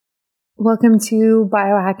Welcome to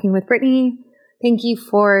Biohacking with Brittany. Thank you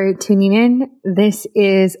for tuning in. This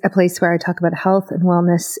is a place where I talk about health and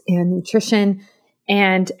wellness and nutrition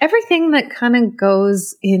and everything that kind of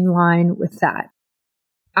goes in line with that.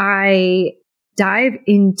 I dive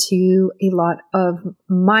into a lot of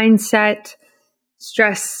mindset,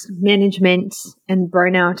 stress management, and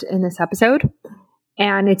burnout in this episode.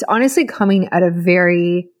 And it's honestly coming at a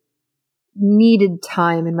very needed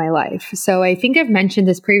time in my life. So I think I've mentioned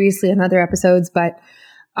this previously in other episodes, but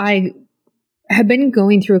I have been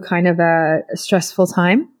going through kind of a stressful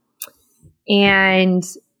time. And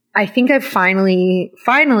I think I've finally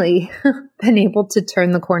been able to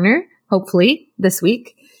turn the corner, hopefully this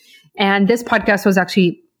week. And this podcast was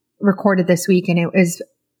actually recorded this week. And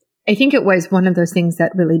I think it was one of those things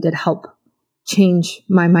that really did help change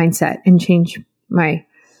my mindset and change my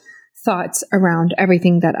thoughts around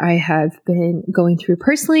everything that I have been going through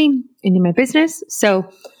personally and in my business. So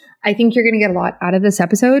I think you're going to get a lot out of this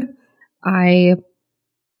episode. I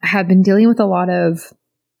have been dealing with a lot of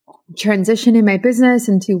transition in my business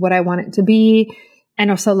into what I want it to be. And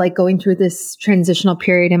also like going through this transitional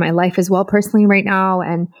period in my life as well personally right now.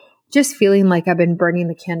 And just feeling like I've been burning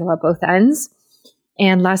the candle at both ends.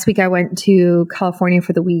 And last week I went to California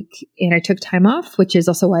for the week and I took time off, which is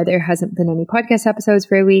also why there hasn't been any podcast episodes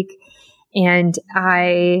for a week. And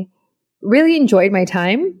I really enjoyed my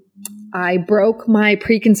time. I broke my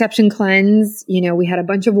preconception cleanse. You know, we had a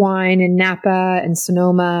bunch of wine in Napa and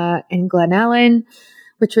Sonoma and Glen Ellen,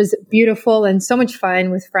 which was beautiful and so much fun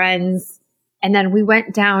with friends. And then we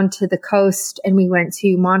went down to the coast and we went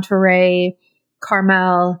to Monterey,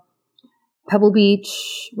 Carmel, Pebble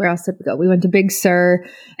Beach. Where else did we go? We went to Big Sur.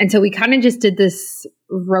 And so we kind of just did this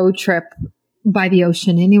road trip by the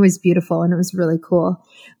ocean and it was beautiful and it was really cool.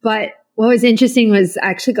 But what was interesting was I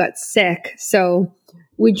actually got sick. So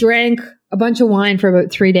we drank a bunch of wine for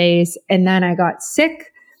about 3 days and then I got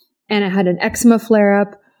sick and I had an eczema flare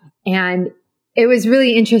up. And it was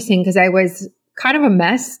really interesting because I was kind of a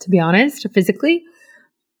mess, to be honest, physically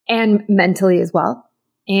and mentally as well.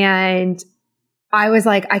 And I was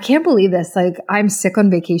like, I can't believe this. Like, I'm sick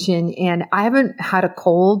on vacation and I haven't had a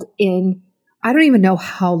cold in, I don't even know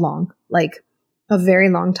how long, like a very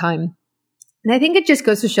long time. And I think it just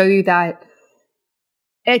goes to show you that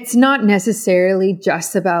it's not necessarily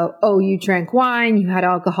just about, oh, you drank wine, you had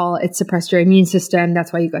alcohol, it suppressed your immune system,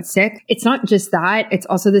 that's why you got sick. It's not just that. It's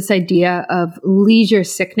also this idea of leisure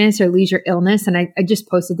sickness or leisure illness. And I just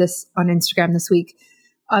posted this on Instagram this week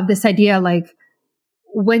of this idea like,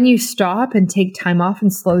 when you stop and take time off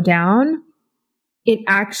and slow down, it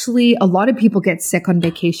actually, a lot of people get sick on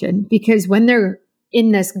vacation because when they're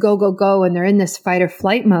in this go, go, go, and they're in this fight or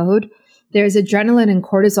flight mode, there's adrenaline and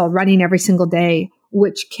cortisol running every single day,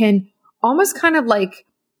 which can almost kind of like,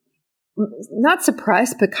 not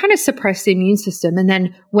suppress, but kind of suppress the immune system. And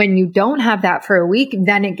then when you don't have that for a week,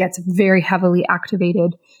 then it gets very heavily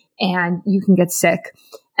activated and you can get sick.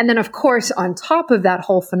 And then of course, on top of that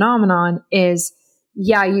whole phenomenon is,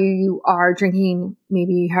 yeah, you are drinking,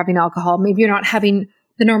 maybe you're having alcohol, maybe you're not having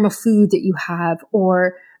the normal food that you have,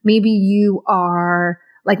 or maybe you are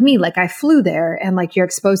like me, like I flew there and like you're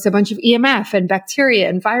exposed to a bunch of EMF and bacteria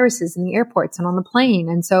and viruses in the airports and on the plane.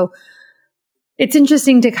 And so it's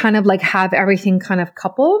interesting to kind of like have everything kind of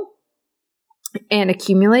couple and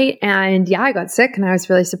accumulate. And yeah, I got sick and I was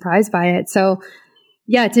really surprised by it. So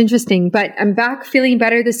yeah, it's interesting, but I'm back feeling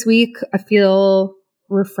better this week. I feel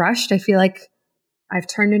refreshed. I feel like I've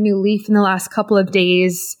turned a new leaf in the last couple of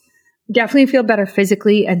days. Definitely feel better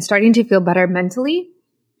physically and starting to feel better mentally.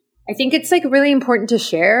 I think it's like really important to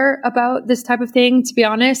share about this type of thing, to be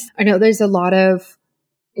honest. I know there's a lot of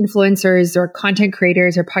influencers or content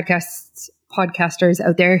creators or podcasters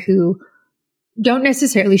out there who don't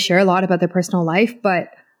necessarily share a lot about their personal life, but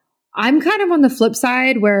I'm kind of on the flip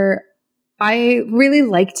side where I really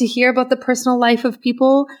like to hear about the personal life of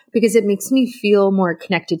people because it makes me feel more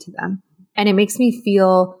connected to them. And it makes me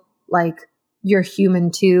feel like you're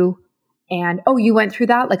human too. And, oh, you went through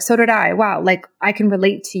that? Like, so did I. Wow. Like, I can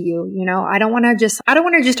relate to you. You know, I don't want to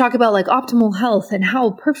just talk about like optimal health and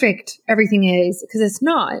how perfect everything is, because it's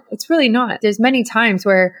not. It's really not. There's many times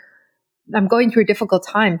where I'm going through a difficult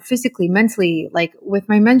time physically, mentally, like with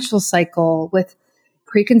my menstrual cycle, with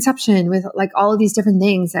preconception, with like all of these different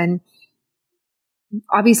things. And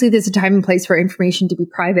obviously there's a time and place for information to be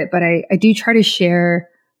private, but I do try to share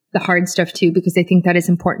the hard stuff too, because I think that is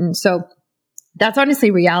important. So that's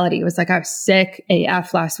honestly reality. It was like I was sick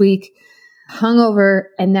AF last week, hungover,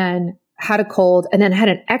 and then had a cold, and then had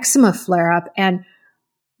an eczema flare up. And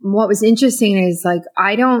what was interesting is like,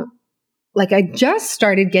 I just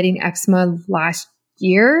started getting eczema last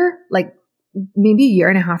year, like maybe a year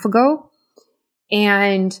and a half ago.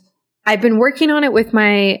 And I've been working on it with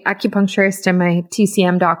my acupuncturist and my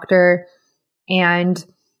TCM doctor. And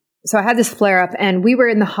so I had this flare up and we were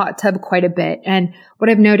in the hot tub quite a bit. And what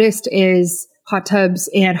I've noticed is hot tubs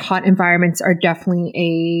and hot environments are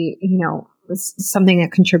definitely something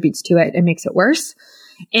that contributes to it and makes it worse.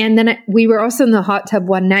 And then we were also in the hot tub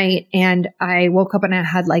one night and I woke up and I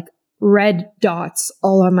had like red dots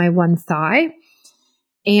all on my one thigh.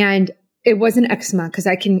 And it wasn't eczema because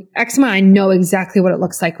eczema, I know exactly what it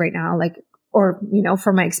looks like right now.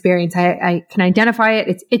 From my experience, I can identify it.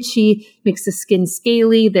 It's itchy, makes the skin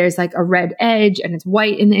scaly. There's like a red edge and it's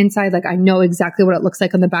white in the inside. Like I know exactly what it looks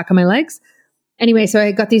like on the back of my legs. Anyway, so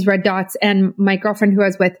I got these red dots and my girlfriend who I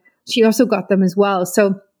was with, she also got them as well.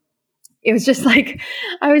 So it was just like,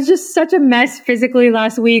 I was just such a mess physically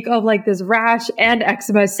last week of like this rash and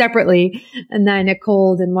eczema separately and then a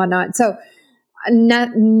cold and whatnot. So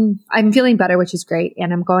I'm feeling better, which is great.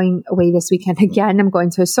 And I'm going away this weekend again. I'm going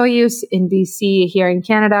to a Soyuz in BC here in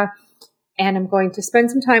Canada. And I'm going to spend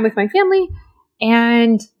some time with my family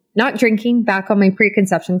and not drinking, back on my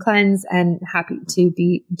preconception cleanse, and happy to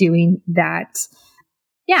be doing that.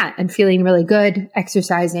 Yeah. And feeling really good,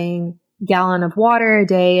 exercising, gallon of water a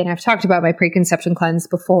day. And I've talked about my preconception cleanse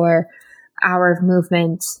before, hour of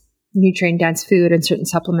movement, nutrient dense food, and certain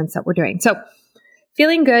supplements that we're doing. So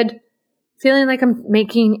feeling good. Feeling like I'm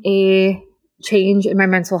making a change in my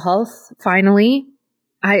mental health. Finally,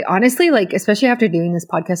 I honestly, especially after doing this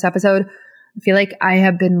podcast episode, I feel like I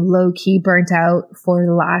have been low key burnt out for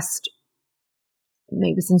the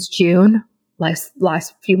maybe since June,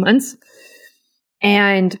 last few months.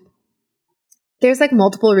 And there's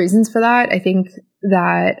multiple reasons for that. I think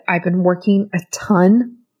that I've been working a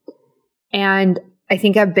ton and I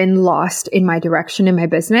think I've been lost in my direction in my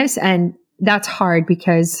business. And that's hard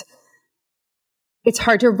because it's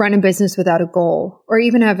hard to run a business without a goal or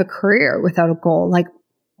even have a career without a goal. Like,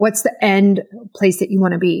 what's the end place that you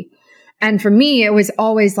want to be? And for me, it was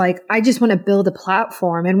always I just want to build a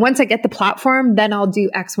platform. And once I get the platform, then I'll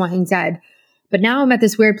do X, Y, and Z. But now I'm at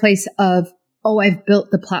this weird place of, I've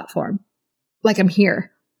built the platform. I'm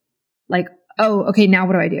here. Okay, now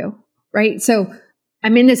what do I do? Right? So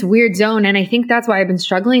I'm in this weird zone. And I think that's why I've been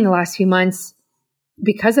struggling the last few months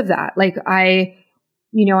because of that. I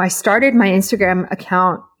started my Instagram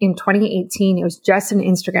account in 2018. It was just an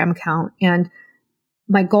Instagram account. And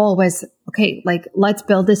my goal was, let's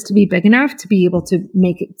build this to be big enough to be able to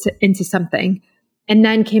make it into something. And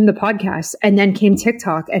then came the podcast and then came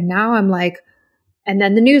TikTok. And now I'm and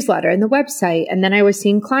then the newsletter and the website. And then I was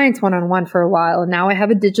seeing clients one-on-one for a while. And now I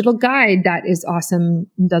have a digital guide that is awesome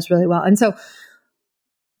and does really well. And so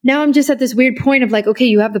now I'm just at this weird point of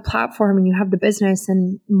you have the platform and you have the business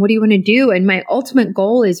and what do you want to do? And my ultimate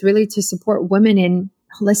goal is really to support women in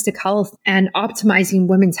holistic health, and optimizing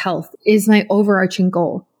women's health is my overarching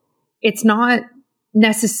goal. It's not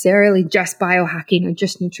necessarily just biohacking or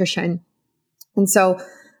just nutrition. And so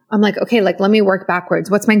I'm let me work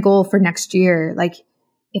backwards. What's my goal for next year?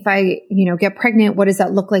 If I, get pregnant, what does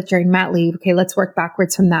that look like during mat leave? Okay, let's work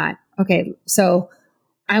backwards from that. Okay, so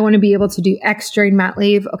I want to be able to do X during mat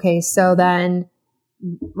leave. Okay, so then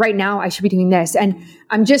right now I should be doing this. And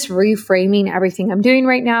I'm just reframing everything I'm doing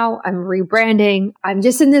right now. I'm rebranding. I'm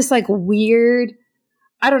just in this weird,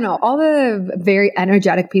 I don't know, all the very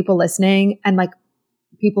energetic people listening and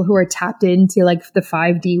people who are tapped into the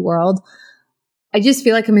 5D world. I just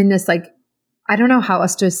feel I'm in this I don't know how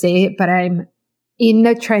else to say it, but I'm in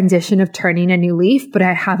the transition of turning a new leaf, but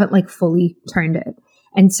I haven't fully turned it.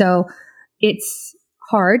 And so it's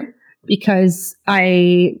hard because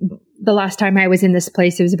the last time I was in this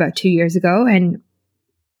place, it was about 2 years ago. And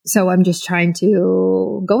so I'm just trying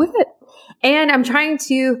to go with it. And I'm trying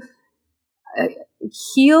to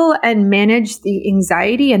heal and manage the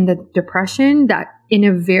anxiety and the depression that in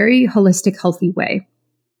a very holistic, healthy way.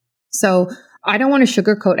 So I don't want to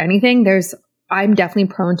sugarcoat anything. I'm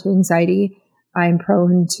definitely prone to anxiety. I'm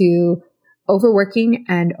prone to overworking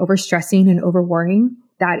and overstressing and overworrying.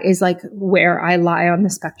 That is where I lie on the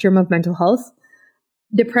spectrum of mental health.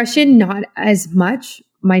 Depression, not as much.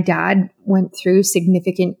 My dad went through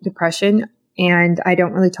significant depression and I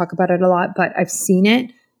don't really talk about it a lot, but I've seen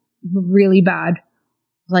it really bad,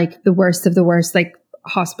 the worst of the worst,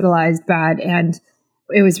 hospitalized bad. And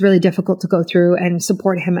it was really difficult to go through and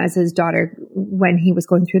support him as his daughter when he was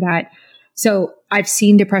going through that. So I've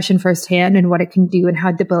seen depression firsthand and what it can do and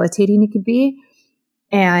how debilitating it could be.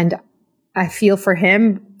 And I feel for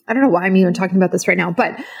him. I don't know why I'm even talking about this right now,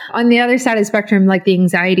 but on the other side of the spectrum, the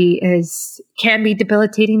anxiety can be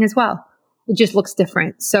debilitating as well. It just looks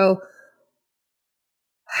different. So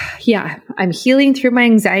yeah, I'm healing through my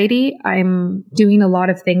anxiety. I'm doing a lot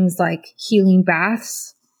of things like healing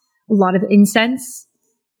baths, a lot of incense,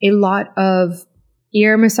 a lot of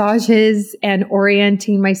ear massages and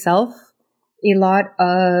orienting myself, a lot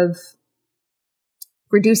of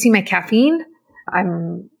reducing my caffeine.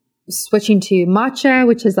 I'm switching to matcha,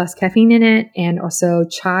 which is less caffeine in it, and also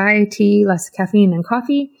chai tea, less caffeine than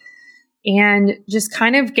coffee, and just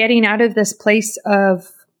kind of getting out of this place of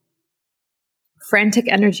frantic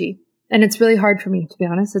energy. And it's really hard for me, to be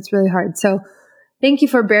honest. It's really hard. So thank you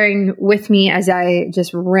for bearing with me as I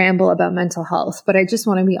just ramble about mental health. But I just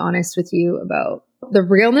want to be honest with you about the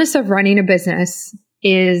realness of running a business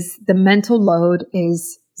is the mental load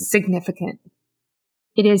is significant.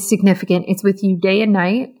 It is significant. It's with you day and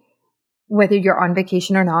night, whether you're on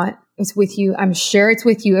vacation or not. It's with you. I'm sure it's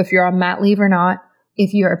with you if you're on mat leave or not,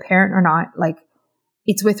 if you're a parent or not. Like,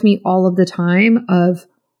 it's with me all of the time of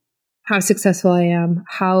how successful I am,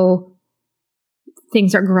 how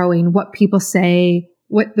things are growing, what people say,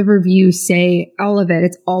 what the reviews say, all of it.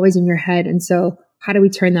 It's always in your head. And so how do we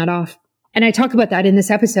turn that off? And I talk about that in this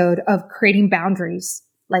episode of creating boundaries.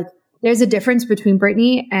 Like, there's a difference between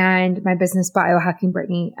Brittany and my business, Biohacking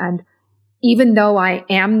Brittany. And even though I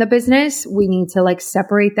am the business, we need to like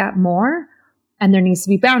separate that more, and there needs to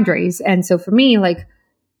be boundaries. And so for me, like,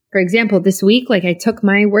 for example, this week, like, I took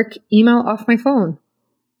my work email off my phone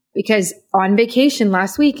because on vacation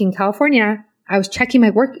last week in California, I was checking my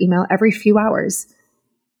work email every few hours.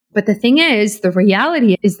 But the thing is, the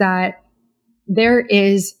reality is that there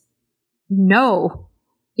is no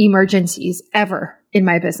emergencies ever in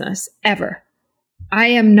my business, ever. I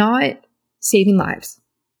am not saving lives.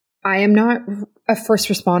 I am not a first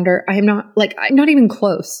responder. I am not I'm not even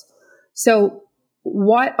close. So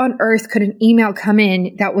what on earth could an email come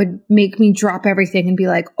in that would make me drop everything and be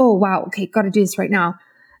like, oh, wow, okay, got to do this right now.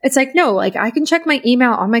 It's like, no, like, I can check my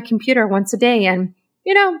email on my computer once a day and,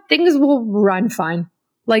 things will run fine.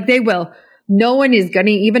 Like, they will. No one is going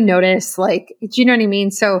to even notice. Like, do you know what I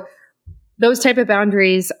mean? So those type of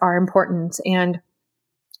boundaries are important. And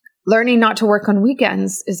learning not to work on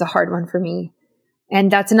weekends is a hard one for me. And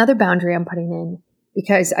that's another boundary I'm putting in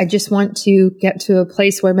because I just want to get to a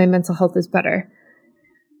place where my mental health is better.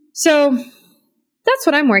 So that's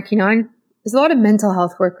what I'm working on. There's a lot of mental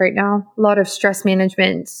health work right now, a lot of stress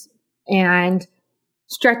management and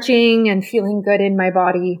stretching and feeling good in my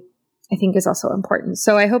body, I think, is also important.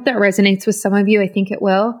 So I hope that resonates with some of you. I think it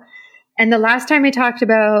will. And the last time I talked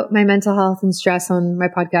about my mental health and stress on my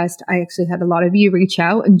podcast, I actually had a lot of you reach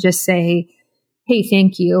out and just say, hey,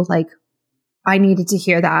 thank you. Like, I needed to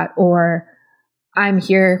hear that, or I'm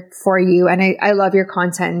here for you. And I love your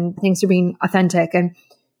content and thanks for being authentic. And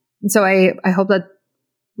so I hope that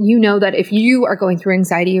you know that if you are going through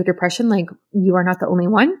anxiety or depression, like, you are not the only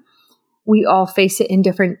one. We all face it in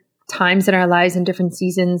different times in our lives and different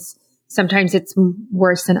seasons. Sometimes it's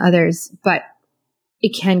worse than others, but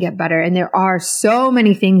it can get better. And there are so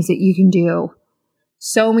many things that you can do,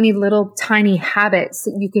 so many little tiny habits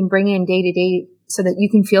that you can bring in day to day so that you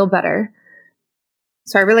can feel better.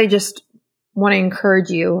 So I really just want to encourage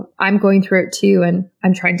you. I'm going through it too, and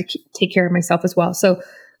I'm trying to take care of myself as well. So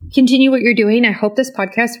continue what you're doing. I hope this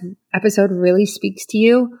podcast episode really speaks to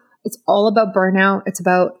you. It's all about burnout. It's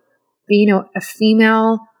about being a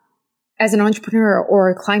female as an entrepreneur,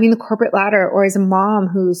 or climbing the corporate ladder, or as a mom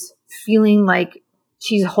who's feeling like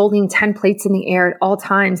she's holding 10 plates in the air at all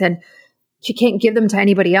times and she can't give them to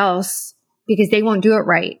anybody else because they won't do it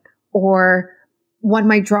right, or one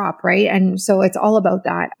might drop, right? And so it's all about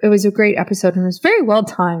that. It was a great episode and it was very well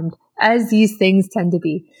timed, as these things tend to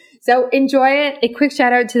be. So enjoy it. A quick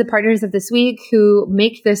shout out to the partners of this week who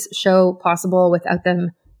make this show possible. Without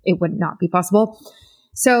them, it would not be possible.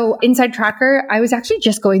 So Inside Tracker, I was actually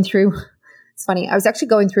just going through, it's funny, I was actually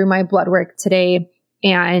going through my blood work today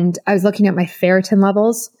and I was looking at my ferritin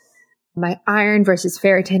levels, my iron versus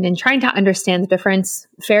ferritin, and trying to understand the difference.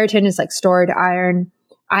 Ferritin is like stored iron.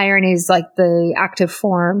 Iron is like the active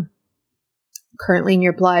form currently in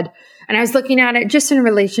your blood. And I was looking at it just in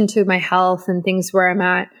relation to my health and things where I'm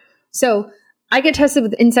at. So I get tested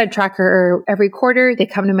with Inside Tracker every quarter. They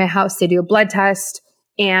come to my house, they do a blood test,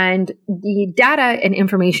 and the data and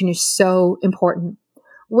information is so important.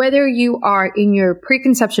 Whether you are in your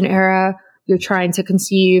preconception era, you're trying to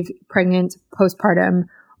conceive, pregnant, postpartum,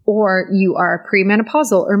 or you are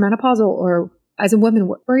premenopausal or menopausal, or as a woman,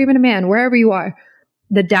 or even a man, wherever you are,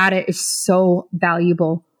 the data is so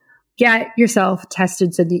valuable. Get yourself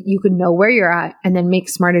tested so that you can know where you're at and then make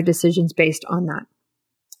smarter decisions based on that.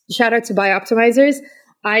 Shout out to Bioptimizers.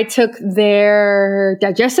 I took their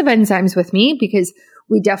digestive enzymes with me because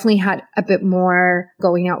we definitely had a bit more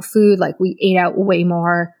going out food. Like we ate out way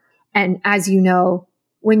more. And as you know,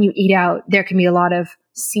 when you eat out, there can be a lot of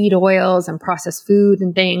seed oils and processed food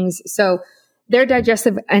and things. So their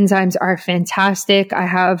digestive enzymes are fantastic. I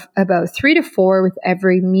have about 3 to 4 with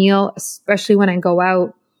every meal, especially when I go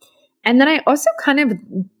out. And then I also kind of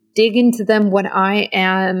dig into them when I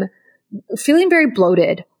am feeling very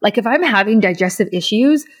bloated. Like if I'm having digestive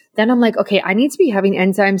issues, then I'm like, okay, I need to be having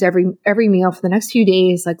enzymes every meal for the next few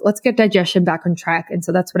days. Like let's get digestion back on track. And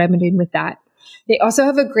so that's what I've been doing with that. They also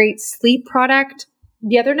have a great sleep product.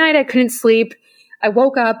 The other night I couldn't sleep. I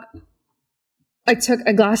woke up, I took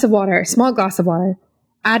a small glass of water,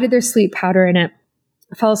 added their sleep powder in it,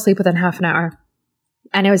 fell asleep within half an hour,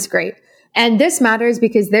 and it was great. And this matters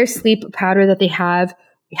because their sleep powder that they have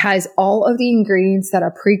has all of the ingredients that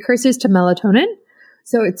are precursors to melatonin.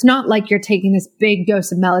 So it's not like you're taking this big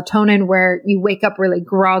dose of melatonin where you wake up really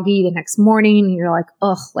groggy the next morning and you're like,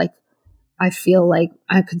 ugh, like I feel like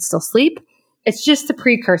I could still sleep. It's just the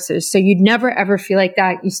precursors. So you'd never ever feel like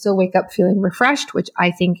that. You still wake up feeling refreshed, which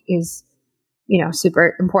I think is,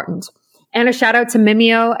 super important. And a shout out to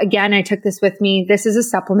Mimeo. Again, I took this with me. This is a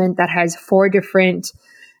supplement that has 4 different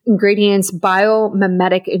ingredients,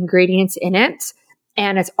 biomimetic ingredients in it.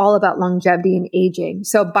 And it's all about longevity and aging.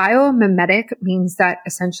 So biomimetic means that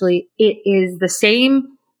essentially it is the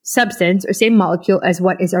same substance or same molecule as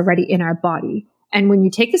what is already in our body. And when you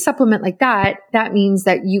take a supplement like that, that means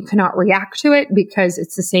that you cannot react to it because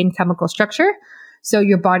it's the same chemical structure. So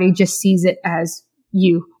your body just sees it as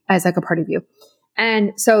like a part of you.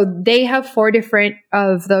 And so they have 4 different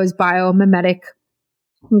of those biomimetic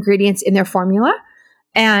ingredients in their formula.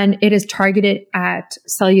 And it is targeted at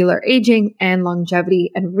cellular aging and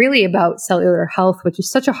longevity and really about cellular health, which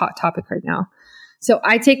is such a hot topic right now. So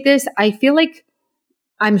I take this. I feel like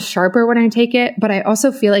I'm sharper when I take it, but I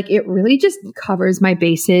also feel like it really just covers my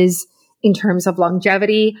bases in terms of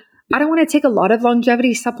longevity. I don't want to take a lot of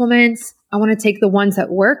longevity supplements. I want to take the ones that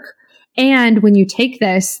work. And when you take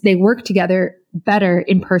this, they work together better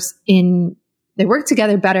they work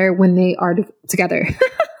together better when they are together.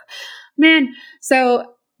 Man.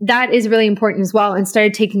 So that is really important as well. Instead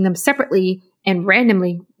of taking them separately and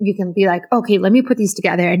randomly, you can be like, okay, let me put these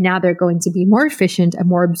together. And now they're going to be more efficient and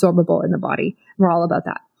more absorbable in the body. We're all about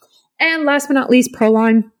that. And last but not least,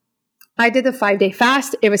 Prolon. I did the 5-day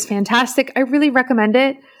fast. It was fantastic. I really recommend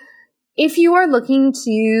it. If you are looking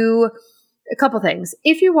to, a couple things.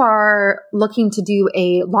 If you are looking to do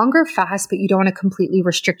a longer fast, but you don't want to completely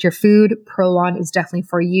restrict your food, Prolon is definitely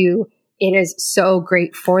for you. It is so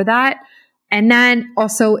great for that. And then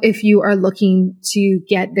also if you are looking to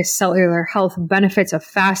get the cellular health benefits of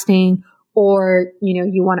fasting or,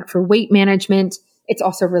 you want it for weight management, it's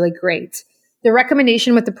also really great. The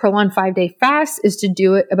recommendation with the Prolon 5-day fast is to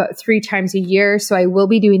do it about 3 times a year. So I will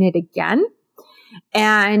be doing it again.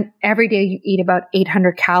 And every day you eat about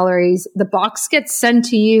 800 calories. The box gets sent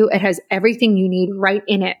to you. It has everything you need right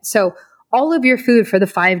in it. So all of your food for the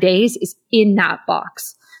 5 days is in that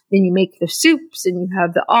box. Then you make the soups and you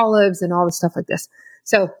have the olives and all the stuff like this.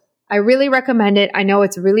 So I really recommend it. I know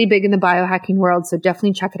it's really big in the biohacking world, so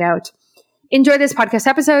definitely check it out. Enjoy this podcast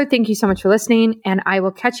episode. Thank you so much for listening, and I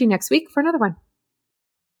will catch you next week for another one.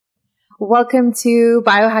 Welcome to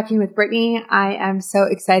Biohacking with Brittany. I am so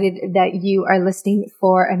excited that you are listening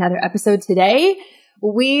for another episode today.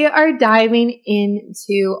 We are diving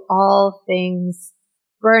into all things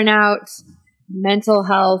burnout, mental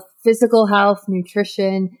health, physical health,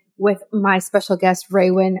 nutrition, with my special guest,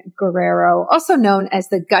 Raywin Guerrero, also known as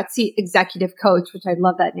the Gutsy Executive Coach, which I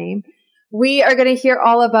love that name. We are going to hear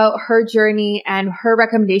all about her journey and her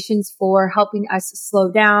recommendations for helping us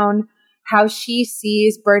slow down, how she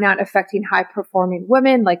sees burnout affecting high-performing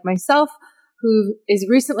women like myself, who is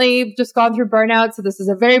recently just gone through burnout. So this is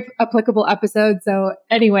a very applicable episode. So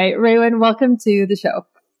anyway, Raywin, welcome to the show.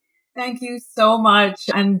 Thank you so much.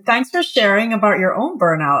 And thanks for sharing about your own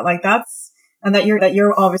burnout. That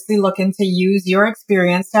you're obviously looking to use your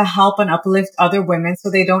experience to help and uplift other women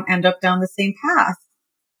so they don't end up down the same path.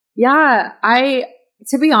 Yeah.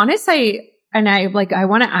 To be honest, I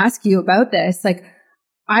want to ask you about this.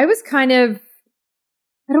 I was kind of,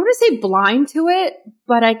 I don't want to say blind to it,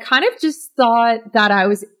 but I kind of just thought that I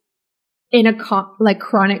was in a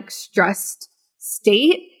chronic stressed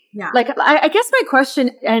state. Yeah. I guess my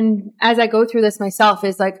question, and as I go through this myself,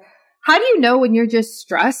 is how do you know when you're just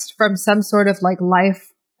stressed from some sort of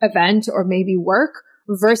life event or maybe work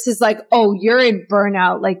versus oh, you're in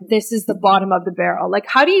burnout, this is the bottom of the barrel?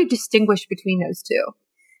 How do you distinguish between those two?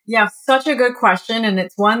 Yeah, such a good question. And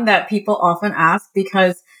it's one that people often ask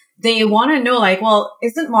because they want to know like, well,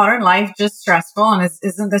 isn't modern life just stressful? And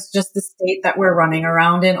isn't this just the state that we're running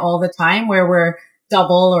around in all the time where we're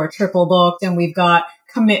double or triple booked and we've got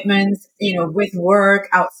commitments, with work,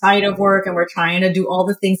 outside of work, and we're trying to do all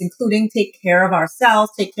the things, including take care of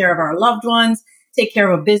ourselves, take care of our loved ones, take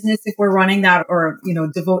care of a business if we're running that, or,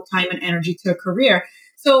 devote time and energy to a career.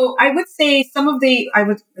 So I would say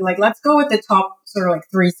let's go with the top sort of like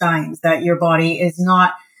 3 signs that your body is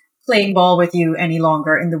not playing ball with you any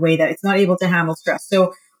longer in the way that it's not able to handle stress.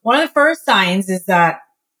 So one of the first signs is that,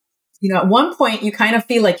 at one point you kind of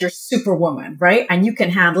feel like you're superwoman, right? And you can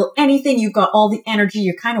handle anything. You've got all the energy.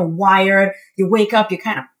 You're kind of wired. You wake up, you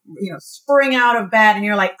kind of, spring out of bed and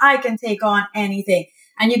you're like, I can take on anything.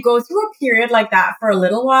 And you go through a period like that for a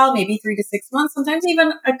little while, maybe 3 to 6 months, sometimes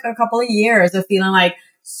even a couple of years of feeling like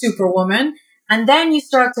superwoman. And then you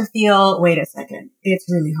start to feel, wait a second,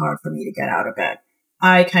 it's really hard for me to get out of bed.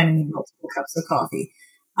 I kind of need multiple cups of coffee.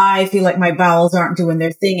 I feel like my bowels aren't doing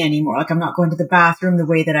their thing anymore. Like I'm not going to the bathroom the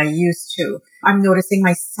way that I used to. I'm noticing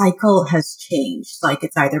my cycle has changed. Like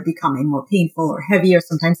it's either becoming more painful or heavier.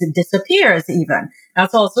 Sometimes it disappears even.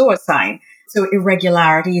 That's also a sign. So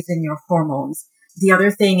irregularities in your hormones. The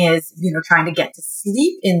other thing is, trying to get to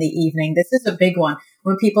sleep in the evening. This is a big one.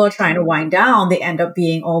 When people are trying to wind down, they end up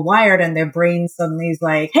being all wired and their brain suddenly is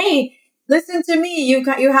like, hey, listen to me.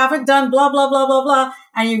 You haven't done blah, blah, blah, blah, blah.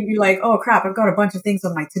 And you're like, oh crap, I've got a bunch of things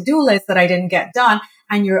on my to-do list that I didn't get done.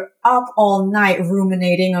 And you're up all night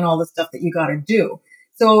ruminating on all the stuff that you got to do.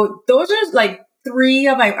 So those are like 3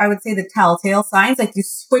 of, I would say, the telltale signs. Like you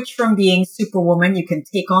switch from being superwoman, you can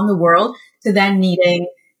take on the world, to then needing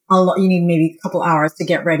you need maybe a couple hours to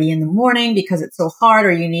get ready in the morning because it's so hard,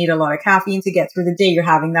 or you need a lot of caffeine to get through the day. You're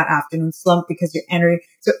having that afternoon slump because your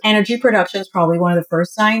energy production is probably one of the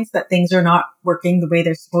first signs that things are not working the way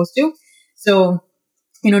they're supposed to. So,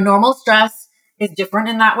 normal stress is different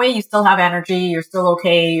in that way. You still have energy. You're still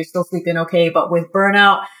okay. You're still sleeping okay. But with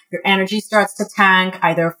burnout, your energy starts to tank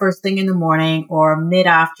either first thing in the morning or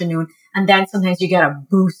mid-afternoon. And then sometimes you get a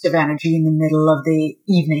boost of energy in the middle of the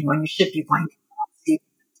evening when you should be winding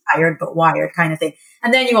tired but wired kind of thing.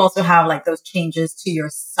 And then you also have like those changes to your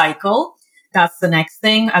cycle. That's the next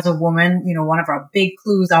thing. As a woman, one of our big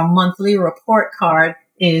clues, our monthly report card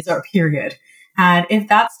is our period. And if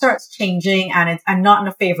that starts changing and not in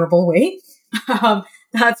a favorable way,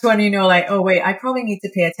 that's when like, oh wait, I probably need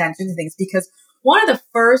to pay attention to things, because one of the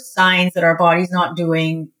first signs that our body's not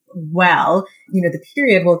doing well, the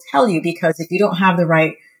period will tell you, because if you don't have the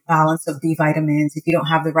right balance of B vitamins, if you don't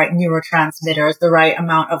have the right neurotransmitters, the right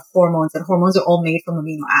amount of hormones, and hormones are all made from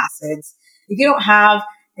amino acids. If you don't have,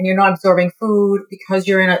 and you're not absorbing food because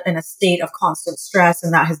you're in a state of constant stress,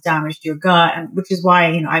 and that has damaged your gut, and which is why,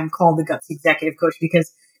 I'm called the Guts Executive Coach,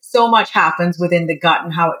 because so much happens within the gut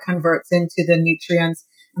and how it converts into the nutrients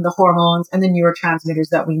and the hormones and the neurotransmitters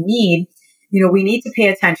that we need. We need to pay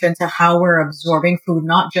attention to how we're absorbing food,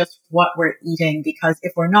 not just what we're eating, because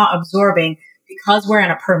if we're not absorbing, because we're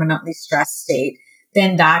in a permanently stressed state,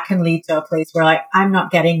 then that can lead to a place where like, I'm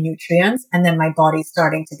not getting nutrients, and then my body's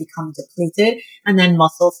starting to become depleted, and then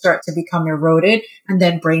muscles start to become eroded, and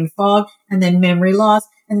then brain fog, and then memory loss.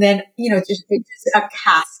 And then, just a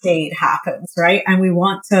cascade happens, right? And we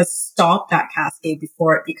want to stop that cascade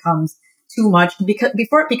before it becomes too much,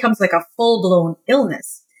 before it becomes like a full blown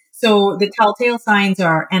illness. So the telltale signs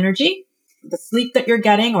are energy, the sleep that you're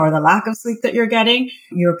getting or the lack of sleep that you're getting.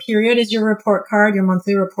 Your period is your report card, your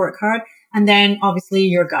monthly report card. And then obviously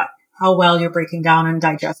your gut, how well you're breaking down and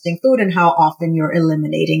digesting food, and how often you're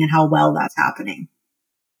eliminating, and how well that's happening.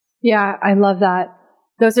 Yeah, I love that.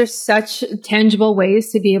 Those are such tangible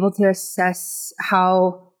ways to be able to assess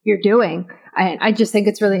how you're doing. I just think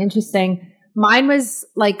it's really interesting. Mine was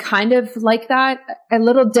like kind of like that, a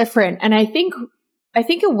little different. And I think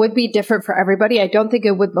it would be different for everybody. I don't think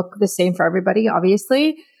it would look the same for everybody,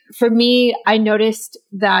 obviously. For me, I noticed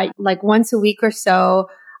that like once a week or so,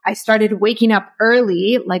 I started waking up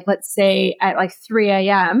early, like let's say at like 3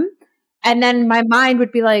 a.m. And then my mind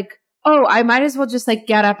would be like, oh, I might as well just like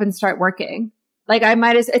get up and start working. Like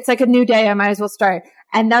it's like a new day. I might as well start.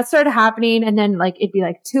 And that started happening. And then like, it'd be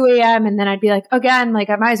like 2 a.m. And then I'd be like, again, like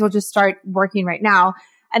I might as well just start working right now.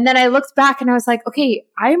 And then I looked back and I was like, okay,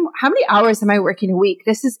 how many hours am I working a week?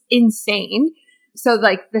 This is insane. So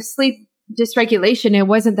like the sleep dysregulation, it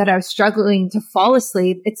wasn't that I was struggling to fall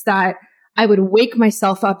asleep. It's that I would wake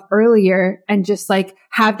myself up earlier and just like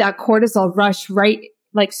have that cortisol rush right,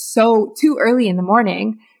 like so too early in the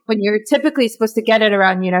morning when you're typically supposed to get it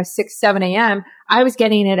around, 6, 7 a.m. I was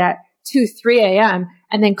getting it at 2, 3 a.m.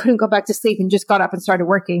 and then couldn't go back to sleep and just got up and started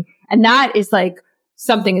working. And that is like,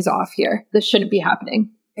 something is off here. This shouldn't be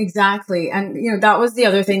happening. Exactly. And, that was the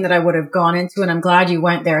other thing that I would have gone into. And I'm glad you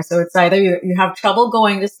went there. So it's either you have trouble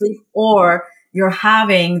going to sleep or you're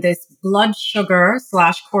having this blood sugar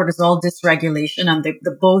slash cortisol dysregulation. And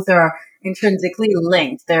the both are intrinsically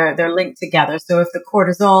linked. They're linked together. So if the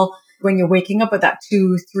cortisol, when you're waking up at that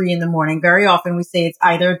 2, 3 in the morning, very often we say it's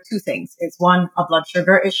either two things. It's one, a blood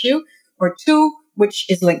sugar issue, or two, which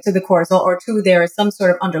is linked to the cortisol, or two, there is some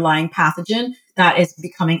sort of underlying pathogen that is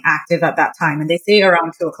becoming active at that time. And they say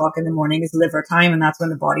around 2 o'clock in the morning is liver time, and that's when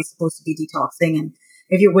the body's supposed to be detoxing. And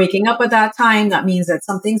if you're waking up at that time, that means that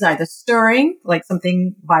something's either stirring, like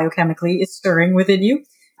something biochemically is stirring within you,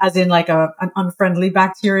 as in like an unfriendly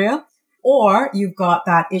bacteria, or you've got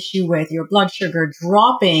that issue with your blood sugar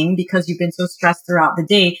dropping because you've been so stressed throughout the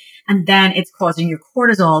day, and then it's causing your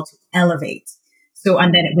cortisol to elevate. So,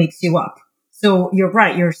 and then it wakes you up. So you're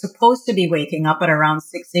right. You're supposed to be waking up at around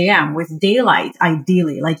 6 a.m. with daylight,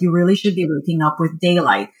 ideally. Like you really should be waking up with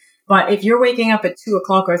daylight. But if you're waking up at 2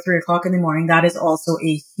 o'clock or 3 o'clock in the morning, that is also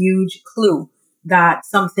a huge clue that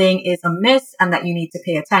something is amiss and that you need to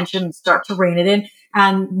pay attention and start to rein it in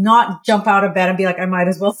and not jump out of bed and be like, I might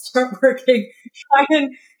as well start working.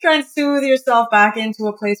 Try and soothe yourself back into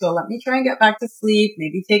a place. Well, let me try and get back to sleep.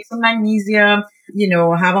 Maybe take some magnesium,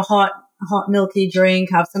 have a hot milky drink,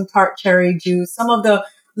 have some tart cherry juice, some of the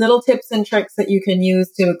little tips and tricks that you can use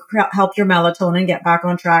to help your melatonin get back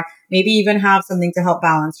on track. Maybe even have something to help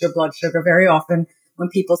balance your blood sugar. Very often when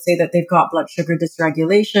people say that they've got blood sugar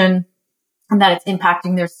dysregulation and that it's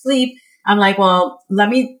impacting their sleep, I'm like, well,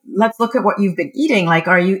 let's look at what you've been eating. Like,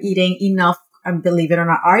 are you eating enough? And believe it or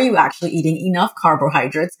not, are you actually eating enough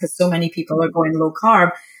carbohydrates? Because so many people are going low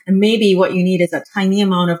carb, and maybe what you need is a tiny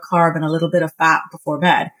amount of carb and a little bit of fat before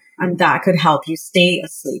bed. And that could help you stay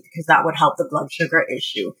asleep because that would help the blood sugar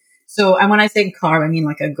issue. So, and when I say carb, I mean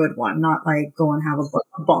like a good one, not like go and have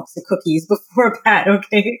a box of cookies before bed.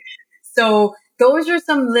 Okay. So those are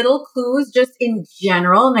some little clues just in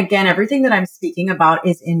general. And again, everything that I'm speaking about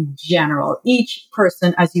is in general. Each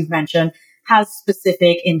person, as you've mentioned, has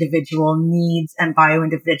specific individual needs, and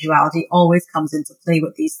bio-individuality always comes into play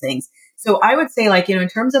with these things. So I would say in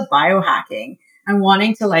terms of biohacking and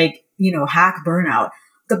wanting to hack burnout,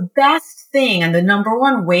 the best thing and the number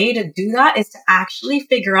one way to do that is to actually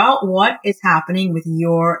figure out what is happening with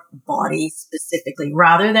your body specifically,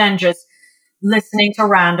 rather than just listening to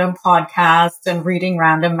random podcasts and reading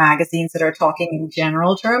random magazines that are talking in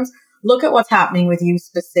general terms. Look at what's happening with you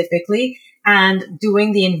specifically and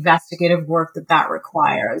doing the investigative work that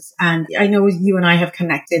requires. And I know you and I have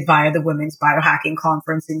connected via the Women's Biohacking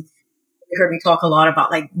Conference, and you heard me talk a lot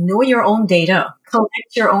about know your own data,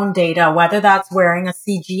 collect your own data, whether that's wearing a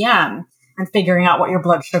CGM and figuring out what your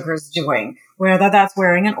blood sugar is doing, whether that's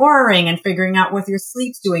wearing an Oura ring and figuring out what your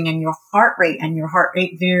sleep's doing and your heart rate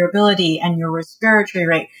variability and your respiratory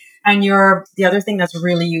rate. And the other thing that's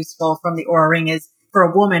really useful from the Oura ring is for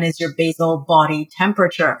a woman is your basal body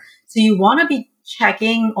temperature. So you want to be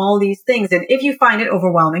checking all these things. And if you find it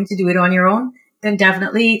overwhelming to do it on your own, then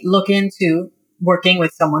definitely look into working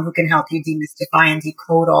with someone who can help you demystify and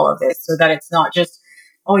decode all of this so that it's not just,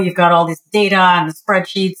 oh, you've got all this data and the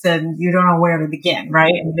spreadsheets and you don't know where to begin,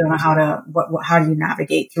 right? And you don't know how do you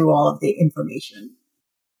navigate through all of the information.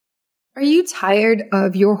 Are you tired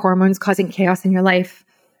of your hormones causing chaos in your life?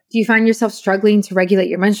 Do you find yourself struggling to regulate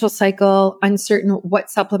your menstrual cycle, uncertain what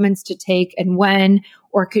supplements to take and when,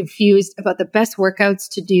 or confused about the best workouts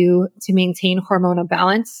to do to maintain hormonal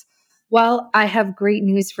balance? Well, I have great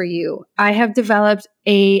news for you. I have developed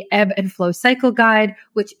a ebb and flow cycle guide,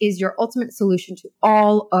 which is your ultimate solution to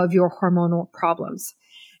all of your hormonal problems.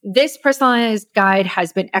 This personalized guide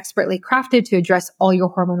has been expertly crafted to address all your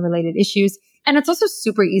hormone-related issues, and it's also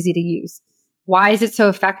super easy to use. Why is it so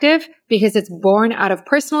effective? Because it's born out of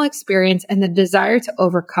personal experience and the desire to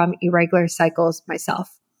overcome irregular cycles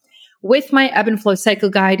myself. With my Ebb and Flow Cycle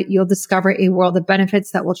Guide, you'll discover a world of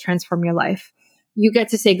benefits that will transform your life. You get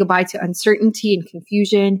to say goodbye to uncertainty and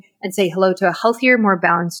confusion and say hello to a healthier, more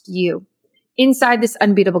balanced you. Inside this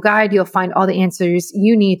unbeatable guide, you'll find all the answers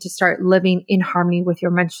you need to start living in harmony with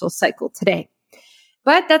your menstrual cycle today.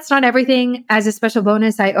 But that's not everything. As a special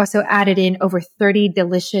bonus, I also added in over 30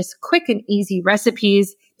 delicious, quick and easy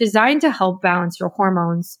recipes designed to help balance your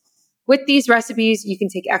hormones. With these recipes, you can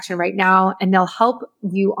take action right now, and they'll help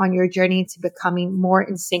you on your journey to becoming more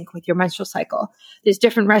in sync with your menstrual cycle. There's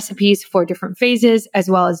different recipes for different phases, as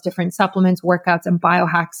well as different supplements, workouts, and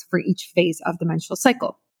biohacks for each phase of the menstrual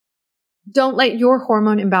cycle. Don't let your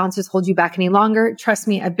hormone imbalances hold you back any longer. Trust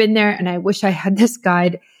me, I've been there, and I wish I had this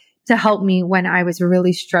guide to help me when I was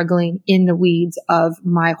really struggling in the weeds of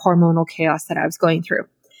my hormonal chaos that I was going through.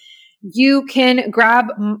 You can grab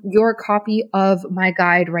your copy of my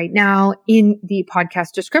guide right now in the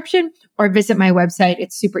podcast description or visit my website.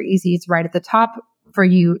 It's super easy. It's right at the top for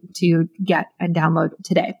you to get and download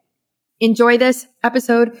today. Enjoy this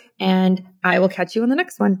episode and I will catch you on the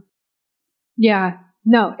next one. Yeah,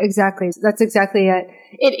 no, exactly. That's exactly it.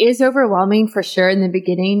 It is overwhelming for sure in the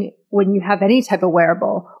beginning when you have any type of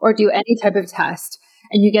wearable or do any type of test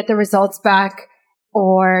and you get the results back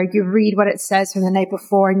or you read what it says from the night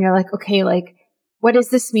before and you're like, okay, like, what does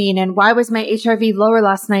this mean? And why was my HRV lower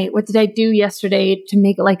last night? What did I do yesterday to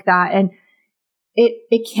make it like that? And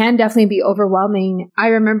it can definitely be overwhelming. I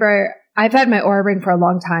remember I've had my Oura ring for a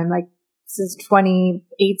long time, like since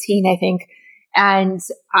 2018, I think. And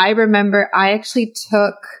I remember I actually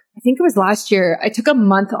took, I think it was last year, I took a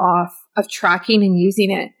month off of tracking and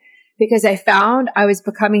using it because I found I was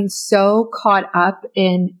becoming so caught up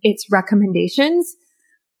in its recommendations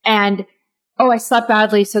and, oh, I slept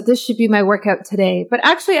badly, so this should be my workout today. But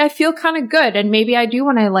actually I feel kind of good and maybe I do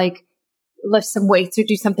want to like lift some weights or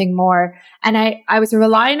do something more. And I was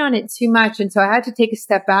relying on it too much. And so I had to take a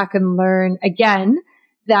step back and learn again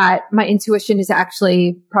that my intuition is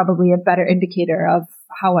actually probably a better indicator of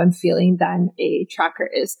how I'm feeling than a tracker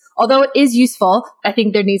is. Although it is useful, I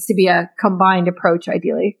think there needs to be a combined approach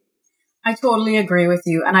ideally. I totally agree with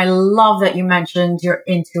you. And I love that you mentioned your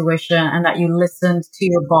intuition and that you listened to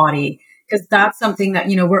your body, because that's something that,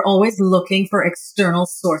 we're always looking for external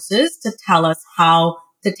sources to tell us how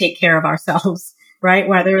to take care of ourselves, right?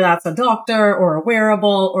 Whether that's a doctor or a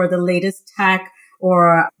wearable or the latest tech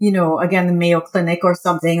or, again, the Mayo Clinic or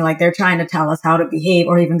something, like they're trying to tell us how to behave,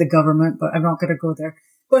 or even the government, but I'm not going to go there.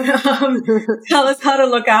 But tell us how to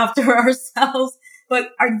look after ourselves. But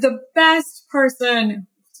the best person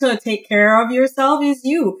to take care of yourself is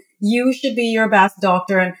you. You should be your best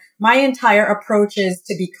doctor. And my entire approach is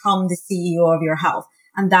to become the CEO of your health.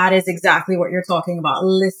 And that is exactly what you're talking about.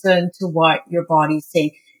 Listen to what your body's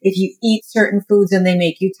saying. If you eat certain foods and they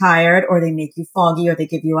make you tired or they make you foggy or they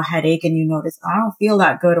give you a headache and you notice, I don't feel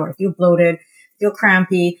that good, or I feel bloated, feel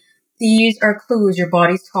crampy, these are clues your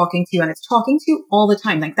body's talking to you, and it's talking to you all the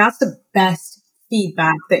time. Like that's the best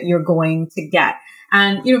feedback that you're going to get.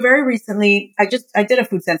 And, very recently, I did a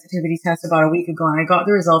food sensitivity test about a week ago and I got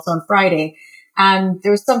the results on Friday. And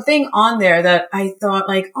there was something on there that I thought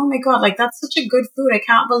like, oh my God, like that's such a good food. I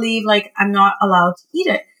can't believe like I'm not allowed to eat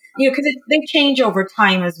it. Because they change over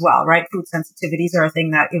time as well, right? Food sensitivities are a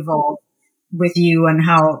thing that evolve with you and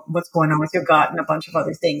what's going on with your gut and a bunch of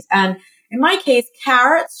other things. And in my case,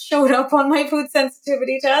 carrots showed up on my food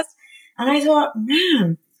sensitivity test. And I thought,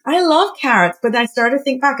 man, I love carrots. But I started to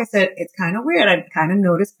think back. I said, it's kind of weird. I kind of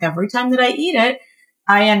noticed every time that I eat it,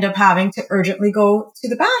 I end up having to urgently go to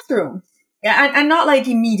the bathroom. Yeah, and not like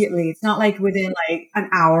immediately. It's not like within like an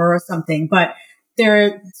hour or something, but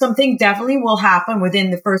something definitely will happen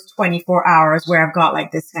within the first 24 hours where I've got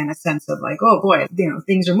like this kind of sense of like, oh boy,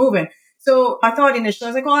 things are moving. So I thought initially, I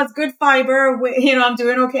was like, oh, it's good fiber. I'm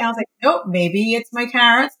doing okay. I was like, nope, maybe it's my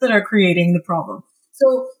carrots that are creating the problem.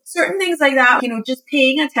 So certain things like that, just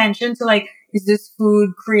paying attention to like, is this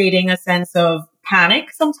food creating a sense of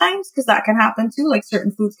panic sometimes? Because that can happen too. Like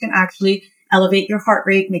certain foods can actually elevate your heart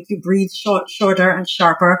rate, make you breathe shorter and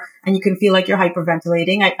sharper, and you can feel like you're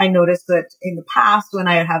hyperventilating. I noticed that in the past when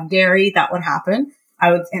I would have dairy, that would happen.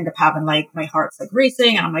 I would end up having like my heart's like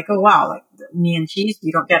racing, and I'm like, oh wow, like me and cheese,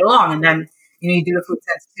 we don't get along. And then you do a food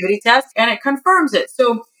sensitivity test, and it confirms it.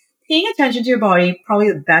 So paying attention to your body,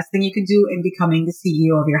 probably the best thing you can do in becoming the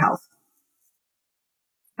CEO of your health.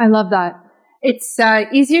 I love that. It's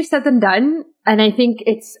easier said than done, and I think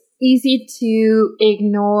it's easy to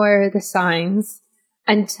ignore the signs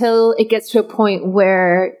until it gets to a point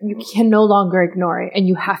where you can no longer ignore it and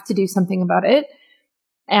you have to do something about it.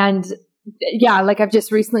 And yeah, like I've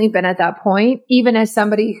just recently been at that point, even as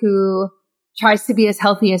somebody who tries to be as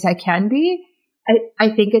healthy as I can be. I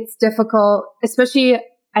think it's difficult, especially,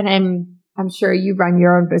 and I'm sure you run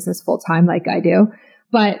your own business full time like I do,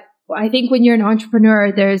 but I think when you're an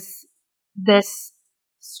entrepreneur, there's this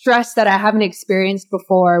stress that I haven't experienced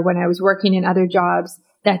before when I was working in other jobs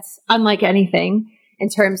that's unlike anything in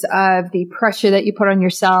terms of the pressure that you put on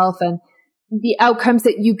yourself, and the outcomes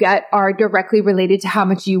that you get are directly related to how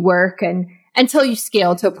much you work and until you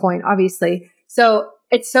scale to a point, obviously. So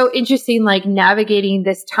it's so interesting, like navigating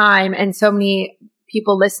this time, and so many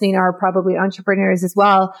people listening are probably entrepreneurs as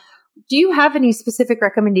well. Do you have any specific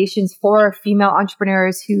recommendations for female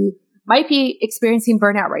entrepreneurs who might be experiencing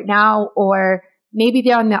burnout right now, or maybe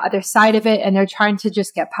they're on the other side of it and they're trying to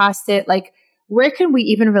just get past it? Like, where can we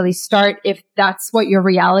even really start if that's what your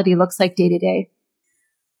reality looks like day to day?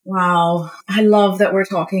 Wow. I love that we're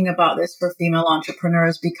talking about this for female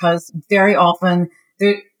entrepreneurs because very often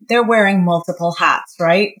they're wearing multiple hats,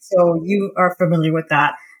 right? So you are familiar with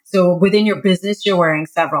that. So within your business, you're wearing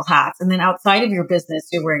several hats. And then outside of your business,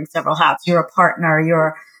 you're wearing several hats. You're a partner.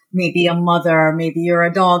 You're maybe a mother. Maybe you're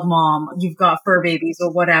a dog mom. You've got fur babies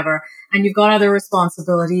or whatever. And you've got other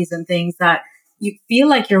responsibilities and things that you feel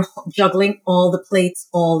like you're juggling all the plates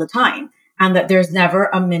all the time and that there's never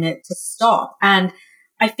a minute to stop. And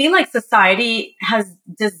I feel like society has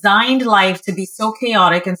designed life to be so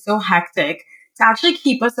chaotic and so hectic to actually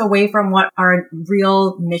keep us away from what our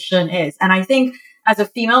real mission is. And I think as a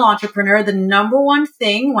female entrepreneur, the number one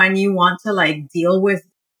thing when you want to like deal with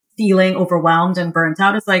feeling overwhelmed and burnt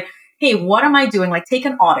out is like, hey, what am I doing? Like take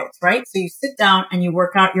an audit, right? So you sit down and you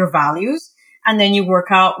work out your values and then you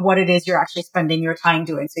work out what it is you're actually spending your time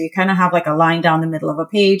doing. So you kind of have like a line down the middle of a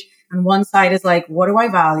page and one side is like, what do I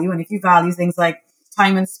value? And if you value things like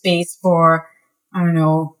time and space for, I don't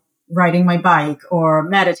know, riding my bike or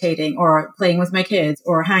meditating or playing with my kids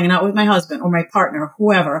or hanging out with my husband or my partner,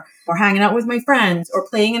 whoever, or hanging out with my friends or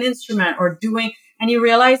playing an instrument or doing, and you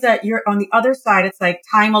realize that you're on the other side, it's like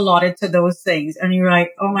time allotted to those things. And you're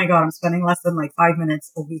like, oh my God, I'm spending less than like 5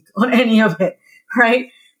 minutes a week on any of it. Right.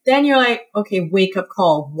 Then you're like, okay, wake up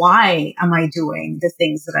call. Why am I doing the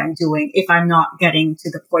things that I'm doing if I'm not getting to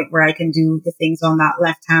the point where I can do the things on that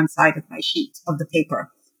left-hand side of my sheet of the paper,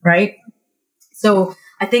 right? So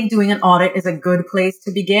I think doing an audit is a good place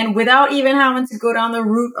to begin without even having to go down the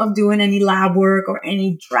route of doing any lab work or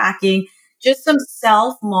any tracking, just some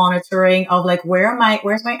self-monitoring of like, where's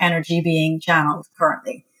my energy being channeled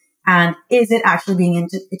currently? And is it actually being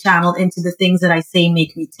channeled into the things that I say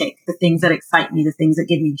make me tick, the things that excite me, the things that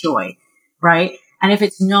give me joy, right? And if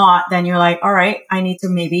it's not, then you're like, all right, I need to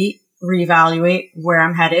maybe reevaluate where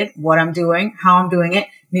I'm headed, what I'm doing, how I'm doing it.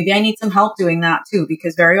 Maybe I need some help doing that too,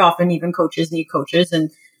 because very often even coaches need coaches.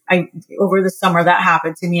 And over the summer that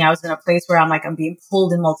happened to me, I was in a place where I'm being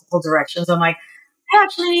pulled in multiple directions. I'm like, I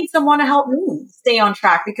actually need someone to help me stay on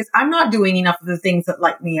track because I'm not doing enough of the things that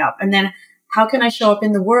light me up. And then how can I show up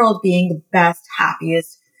in the world being the best,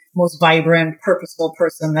 happiest, most vibrant, purposeful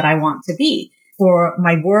person that I want to be for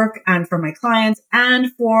my work and for my clients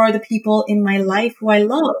and for the people in my life who I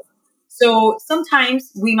love? So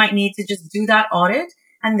sometimes we might need to just do that audit.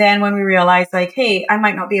 And then when we realize like, hey, I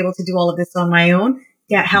might not be able to do all of this on my own,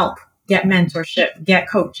 get help, get mentorship, get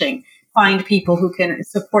coaching, find people who can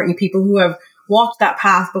support you, people who have walked that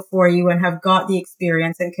path before you and have got the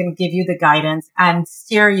experience and can give you the guidance and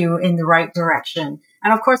steer you in the right direction.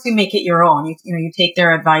 And of course, you make it your own. You take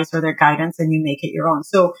their advice or their guidance and you make it your own.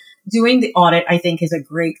 So doing the audit, I think, is a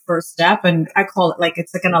great first step. And I call it like,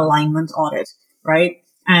 it's like an alignment audit, right?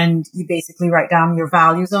 And you basically write down your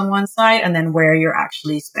values on one side and then where you're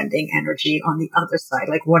actually spending energy on the other side.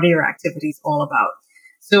 Like, what are your activities all about?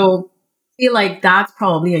 So I feel like that's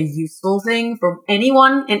probably a useful thing for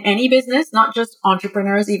anyone in any business, not just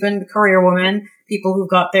entrepreneurs, even career women, people who've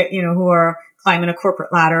got their, who are climbing a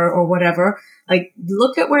corporate ladder or whatever. Like,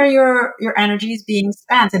 look at where your energy is being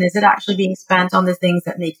spent, and is it actually being spent on the things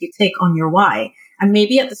that make you tick, on your why? And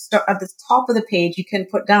maybe at the top of the page, you can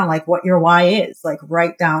put down like what your why is. Like,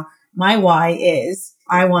 write down, my why is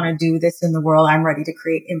I want to do this in the world. I'm ready to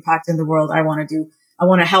create impact in the world. I want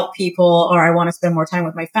to help people, or I want to spend more time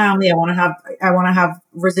with my family. I want to have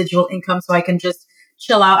residual income so I can just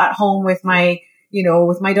chill out at home with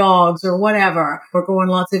with my dogs or whatever, or go on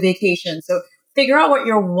lots of vacations. So figure out what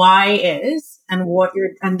your why is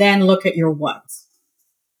and then look at your what.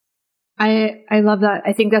 I love that.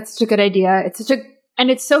 I think that's such a good idea. And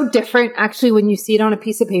it's so different actually when you see it on a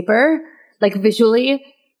piece of paper, like visually,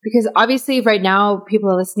 because obviously right now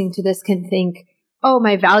people listening to this can think, oh,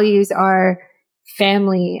 my values are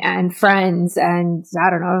family and friends and I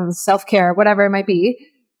don't know, self-care, whatever it might be.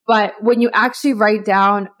 But when you actually write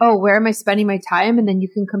down, oh, where am I spending my time? And then you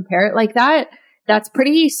can compare it like that. That's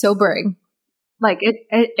pretty sobering. Like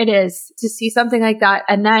it is to see something like that.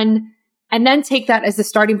 And then take that as a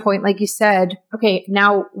starting point. Like you said, okay,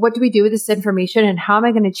 now what do we do with this information and how am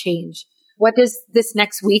I going to change? What does this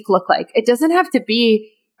next week look like? It doesn't have to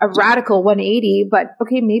be a radical 180, but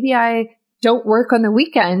okay, maybe I don't work on the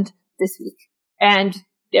weekend this week. And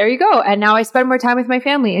there you go. And now I spend more time with my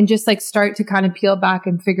family, and just like start to kind of peel back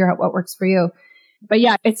and figure out what works for you. But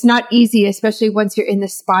yeah, it's not easy, especially once you're in the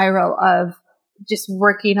spiral of just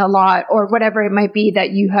working a lot or whatever it might be that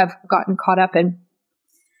you have gotten caught up in.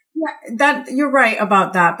 Yeah, that you're right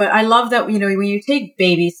about that. But I love that, when you take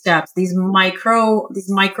baby steps, these micro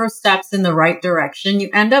steps in the right direction, you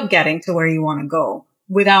end up getting to where you want to go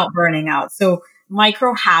without burning out. So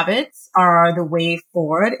micro habits are the way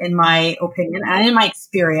forward, in my opinion and in my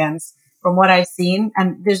experience from what I've seen.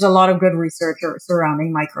 And there's a lot of good research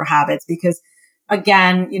surrounding micro habits because,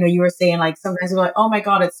 again, you were saying like sometimes we're like, oh my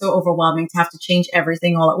God, it's so overwhelming to have to change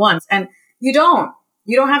everything all at once. And you don't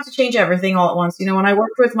have to change everything all at once. When I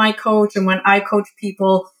worked with my coach and when I coach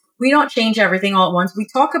people, we don't change everything all at once. We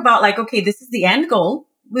talk about like, okay, this is the end goal.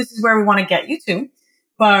 This is where we want to get you to.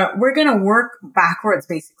 But we're going to work backwards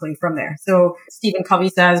basically from there. So Stephen Covey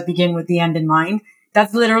says, begin with the end in mind.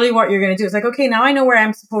 That's literally what you're going to do. It's like, okay, now I know where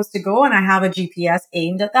I'm supposed to go and I have a GPS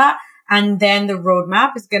aimed at that. And then the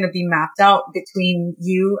roadmap is going to be mapped out between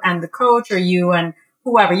you and the coach or you and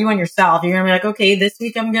whoever, you and yourself. You're going to be like, okay, this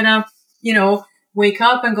week I'm going to, wake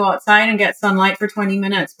up and go outside and get sunlight for 20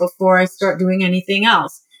 minutes before I start doing anything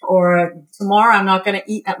else. Or tomorrow I'm not going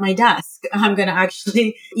to eat at my desk. I'm going to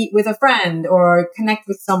actually eat with a friend or connect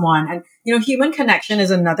with someone. And, human connection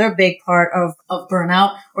is another big part of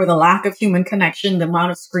burnout, or the lack of human connection, the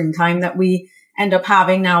amount of screen time that we end up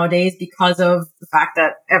having nowadays because of the fact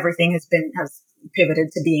that everything has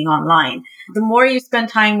pivoted to being online. The more you spend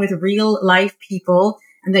time with real life people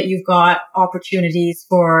and that you've got opportunities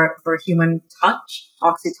for human touch,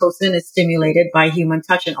 oxytocin is stimulated by human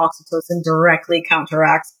touch, and oxytocin directly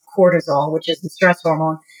counteracts cortisol, which is the stress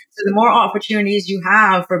hormone. So the more opportunities you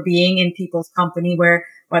have for being in people's company,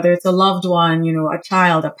 whether it's a loved one, a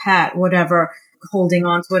child, a pet, whatever, holding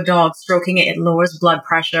on to a dog, stroking it, it lowers blood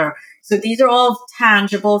pressure. So these are all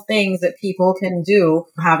tangible things that people can do.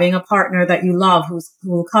 Having a partner that you love who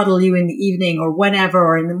will cuddle you in the evening or whenever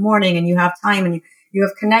or in the morning, and you have time and you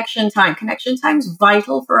have connection time. Connection time is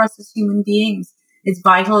vital for us as human beings. It's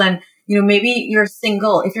vital. And, maybe you're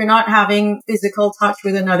single. If you're not having physical touch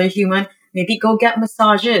with another human, maybe go get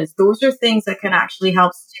massages. Those are things that can actually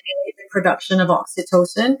help stimulate the production of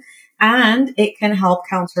oxytocin, and it can help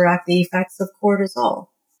counteract the effects of cortisol.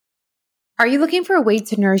 Are you looking for a way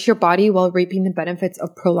to nourish your body while reaping the benefits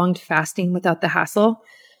of prolonged fasting without the hassle?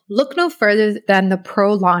 Look no further than the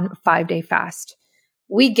Prolon 5-Day Fast.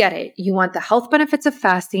 We get it. You want the health benefits of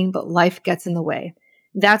fasting, but life gets in the way.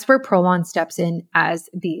 That's where Prolon steps in as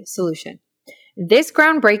the solution. This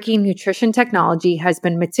groundbreaking nutrition technology has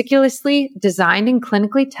been meticulously designed and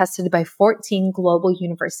clinically tested by 14 global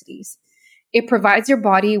universities. It provides your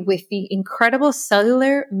body with the incredible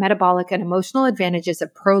cellular, metabolic, and emotional advantages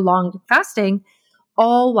of prolonged fasting,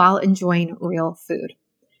 all while enjoying real food.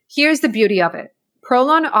 Here's the beauty of it.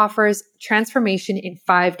 Prolon offers transformation in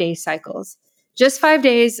 5-day cycles. Just 5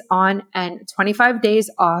 days on and 25 days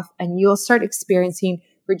off, and you'll start experiencing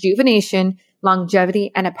rejuvenation, longevity,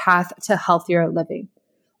 and a path to healthier living.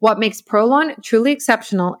 What makes Prolon truly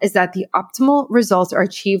exceptional is that the optimal results are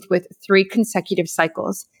achieved with 3 consecutive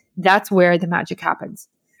cycles. That's where the magic happens.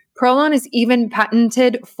 Prolon is even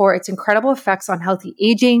patented for its incredible effects on healthy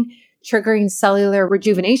aging, triggering cellular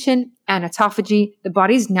rejuvenation and autophagy, the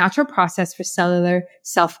body's natural process for cellular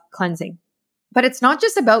self-cleansing. But it's not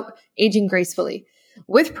just about aging gracefully.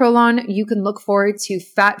 With Prolon, you can look forward to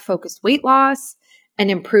fat-focused weight loss, an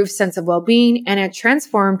improved sense of well-being, and a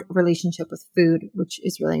transformed relationship with food, which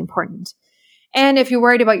is really important. And if you're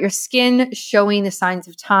worried about your skin showing the signs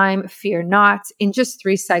of time, fear not. In just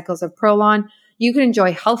 3 cycles of Prolon, you can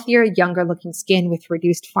enjoy healthier, younger-looking skin with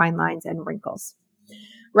reduced fine lines and wrinkles.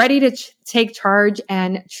 Ready to take charge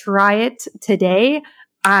and try it today?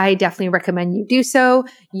 I definitely recommend you do so.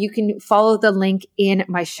 You can follow the link in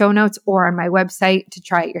my show notes or on my website to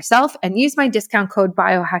try it yourself and use my discount code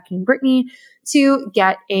BiohackingBrittany to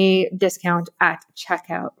get a discount at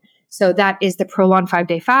checkout. So that is the Prolon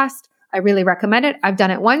 5-Day Fast. I really recommend it. I've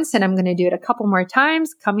done it once and I'm going to do it a couple more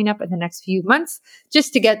times coming up in the next few months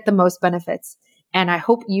just to get the most benefits. And I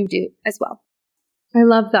hope you do as well. I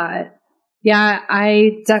love that. Yeah,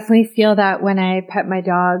 I definitely feel that when I pet my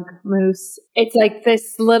dog, Moose. It's like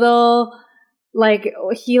this little,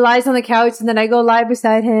 he lies on the couch and then I go lie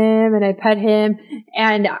beside him and I pet him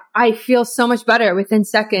and I feel so much better within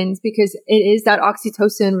seconds because it is that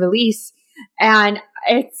oxytocin release. And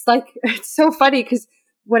it's so funny because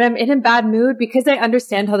when I'm in a bad mood, because I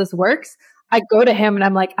understand how this works, I go to him and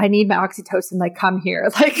I'm like, I need my oxytocin, come here.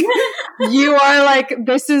 You are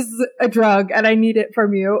this is a drug and I need it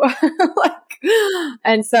from you.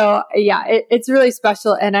 And so, yeah, it's really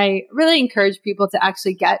special. And I really encourage people to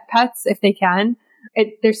actually get pets if they can.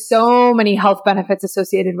 There's so many health benefits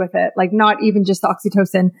associated with it, not even just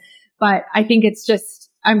oxytocin, but I think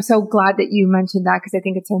I'm so glad that you mentioned that because I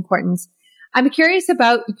think it's so important. I'm curious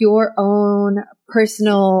about your own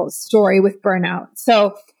personal story with burnout.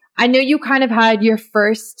 So I know you kind of had your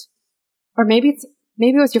first, or maybe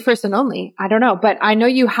it was your first and only, I don't know, but I know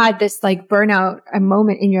you had this burnout, a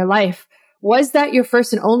moment in your life. Was that your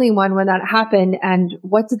first and only one when that happened? And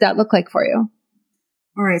what did that look like for you?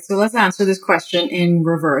 All right. So let's answer this question in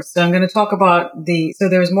reverse. So I'm going to talk about so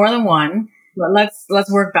there's more than one, but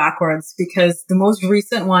let's work backwards, because the most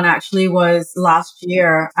recent one actually was last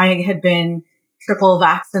year. I had been triple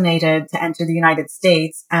vaccinated to enter the United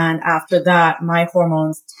States. And after that, my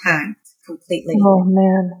hormones tanked completely. Oh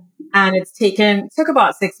man. And it took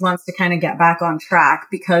about 6 months to kind of get back on track,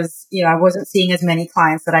 because, I wasn't seeing as many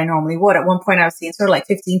clients that I normally would. At one point I was seeing sort of like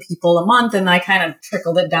 15 people a month, and I kind of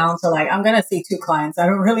trickled it down to like, I'm going to see 2 clients. I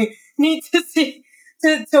don't really need to see,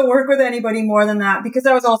 to work with anybody more than that, because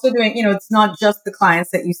I was also doing, it's not just the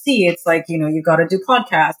clients that you see. It's like, you've got to do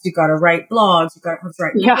podcasts, you've got to write blogs, you've got to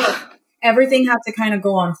write. Yeah. Everything had to kind of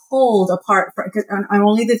go on hold apart from, and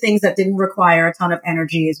only the things that didn't require a ton of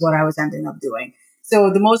energy is what I was ending up doing.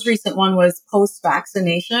 So the most recent one was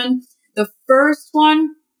post-vaccination. The first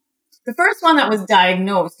one that was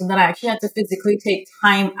diagnosed and that I actually had to physically take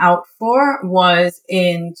time out for was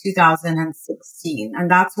in 2016. And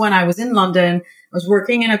that's when I was in London. I was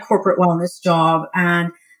working in a corporate wellness job,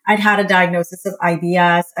 and I'd had a diagnosis of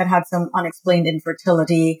IBS. I'd had some unexplained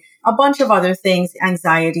infertility, a bunch of other things,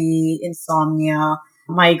 anxiety, insomnia,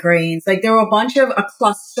 migraines. Like there were a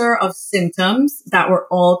cluster of symptoms that were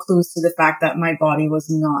all clues to the fact that my body was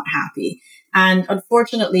not happy. And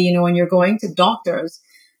unfortunately, when you're going to doctors,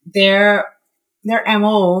 their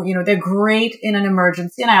MO, they're great in an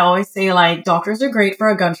emergency. And I always say, like, doctors are great for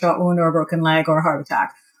a gunshot wound or a broken leg or a heart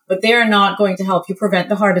attack, but they are not going to help you prevent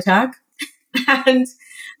the heart attack. And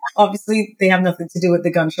obviously they have nothing to do with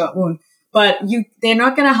the gunshot wound, but they're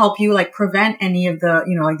not going to help you like prevent any of the,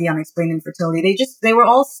 like the unexplained infertility. They were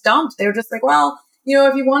all stumped. They were just like, well,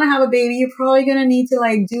 if you want to have a baby, you're probably going to need to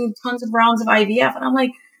like do tons of rounds of IVF. And I'm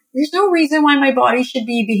like, there's no reason why my body should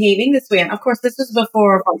be behaving this way. And of course, this was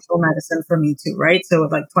before functional medicine for me too, right? So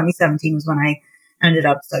like 2017 was when I ended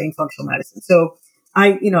up studying functional medicine. So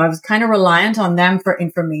I was kind of reliant on them for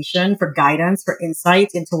information, for guidance, for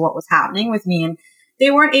insight into what was happening with me. And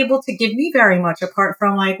they weren't able to give me very much apart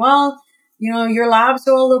from like, well, your labs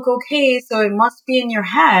all look okay, so it must be in your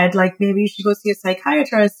head. Like maybe you should go see a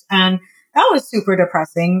psychiatrist. And that was super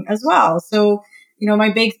depressing as well. So,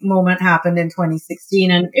 my big moment happened in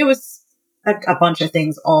 2016, and it was a bunch of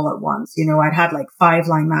things all at once. I'd had like 5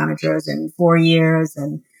 line managers in 4 years,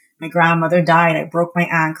 and my grandmother died. I broke my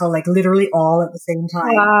ankle, like literally all at the same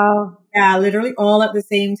time. Wow. Yeah, literally all at the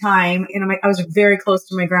same time. I was very close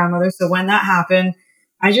to my grandmother. So when that happened,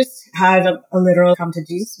 I just had a literal come to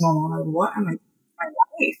Jesus moment. Like, what am I doing with my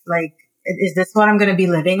life? Like, is this what I'm going to be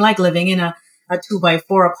living like? Living in a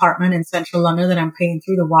 2x4 apartment in central London that I'm paying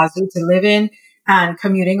through the wazoo to live in, and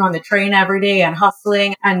commuting on the train every day and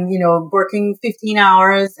hustling and, working 15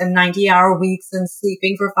 hours and 90-hour weeks and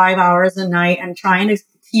sleeping for 5 hours a night and trying to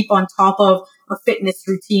keep on top of a fitness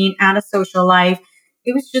routine and a social life.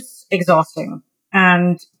 It was just exhausting.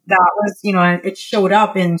 And that was, it showed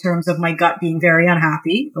up in terms of my gut being very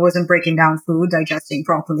unhappy. I wasn't breaking down food, digesting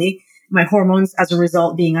properly. My hormones, as a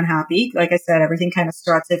result, being unhappy. Like I said, everything kind of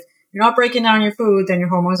starts. If you're not breaking down your food, then your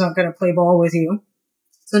hormones aren't going to play ball with you.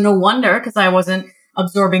 So no wonder, because I wasn't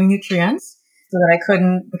absorbing nutrients, so that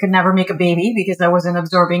I could never make a baby because I wasn't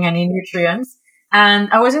absorbing any nutrients. And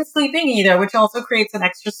I wasn't sleeping either, which also creates an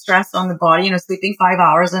extra stress on the body. Sleeping 5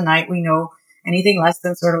 hours a night, we know anything less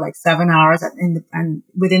than sort of like 7 hours and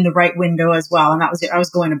within the right window as well. And I was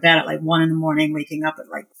going to bed at like 1 a.m, waking up at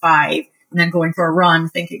like 5, and then going for a run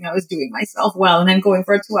thinking I was doing myself well, and then going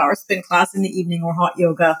for a 2-hour spin class in the evening or hot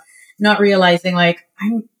yoga, not realizing like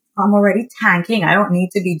I'm already tanking. I don't need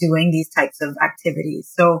to be doing these types of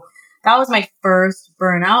activities. So that was my first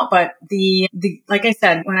burnout. But like I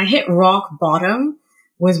said, when I hit rock bottom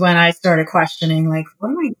was when I started questioning, like, what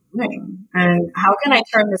am I doing? And how can I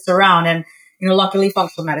turn this around? And, luckily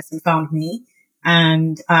functional medicine found me,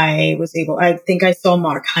 and I think I saw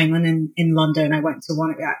Mark Hyman in London. I went to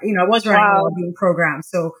one, I was running a wellbeing program.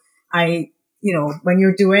 So when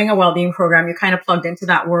you're doing a wellbeing program, you're kind of plugged into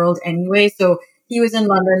that world anyway. So he was in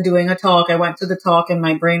London doing a talk. I went to the talk and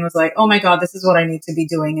my brain was like, oh my God, this is what I need to be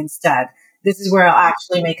doing instead. This is where I'll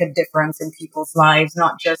actually make a difference in people's lives,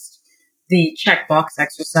 not just the checkbox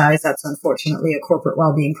exercise. That's unfortunately a corporate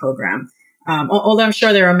wellbeing program. Although I'm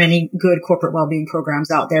sure there are many good corporate wellbeing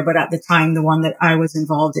programs out there, but at the time, the one that I was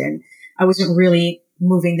involved in, I wasn't really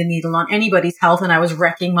moving the needle on anybody's health, and I was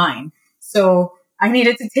wrecking mine. So I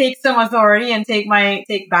needed to take some authority and take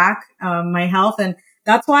back my health. And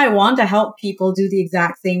that's why I want to help people do the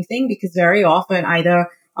exact same thing, because very often either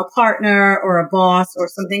a partner or a boss or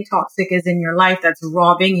something toxic is in your life that's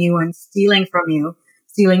robbing you and stealing from you,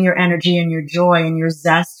 stealing your energy and your joy and your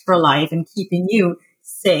zest for life and keeping you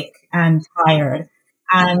sick and tired.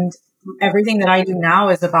 And everything that I do now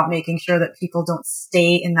is about making sure that people don't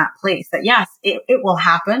stay in that place. That yes, it will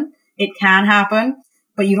happen. It can happen,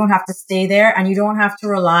 but you don't have to stay there, and you don't have to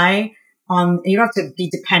you don't have to be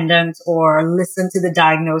dependent or listen to the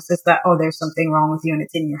diagnosis that, oh, there's something wrong with you and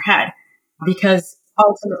it's in your head. Because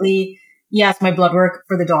ultimately, yes, my blood work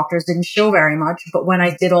for the doctors didn't show very much, but when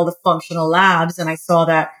I did all the functional labs and I saw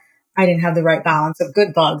that I didn't have the right balance of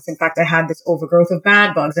good bugs. In fact, I had this overgrowth of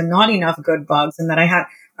bad bugs and not enough good bugs, and that I had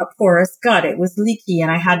a porous gut. It was leaky, and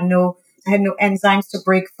I had no enzymes to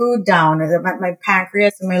break food down. My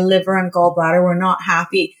pancreas and my liver and gallbladder were not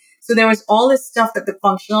happy. So there was all this stuff that the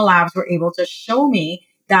functional labs were able to show me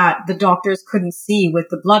that the doctors couldn't see with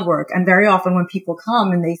the blood work. And very often when people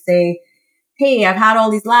come and they say, hey, I've had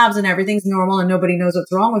all these labs and everything's normal and nobody knows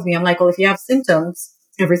what's wrong with me. I'm like, well, if you have symptoms,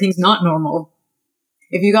 everything's not normal.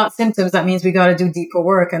 If you got symptoms, that means we got to do deeper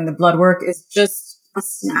work. And the blood work is just a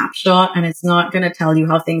snapshot, and it's not going to tell you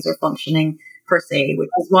how things are functioning per se, which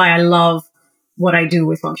is why I love what I do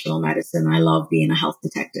with functional medicine. I love being a health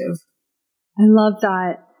detective. I love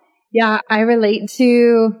that. Yeah, I relate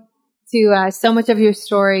to so much of your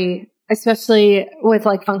story, especially with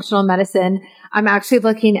like functional medicine. I'm actually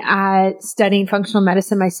looking at studying functional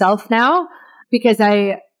medicine myself now because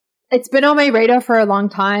it's been on my radar for a long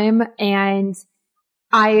time. And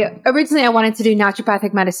I wanted to do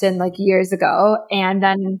naturopathic medicine like years ago, and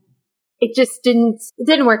then it just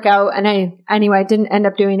didn't work out. And I didn't end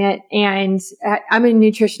up doing it. And I'm a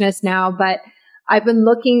nutritionist now, but I've been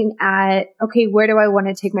looking at, okay, where do I want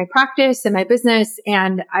to take my practice and my business?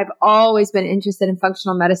 And I've always been interested in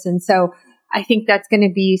functional medicine. So I think that's going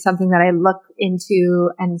to be something that I look into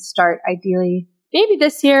and start ideally maybe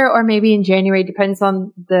this year or maybe in January, depends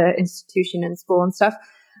on the institution and school and stuff.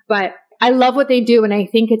 But I love what they do. And I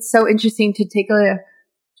think it's so interesting to take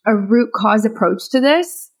a root cause approach to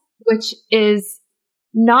this, which is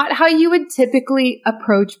not how you would typically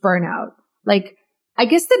approach burnout. Like, I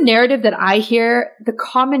guess the narrative that I hear, the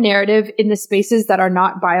common narrative in the spaces that are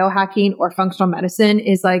not biohacking or functional medicine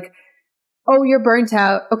is like, oh, you're burnt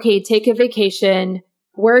out. Okay, take a vacation,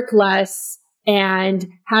 work less, and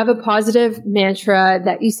have a positive mantra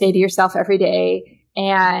that you say to yourself every day.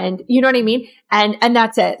 And you know what I mean? And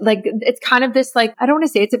that's it. Like, it's kind of this, like, I don't want to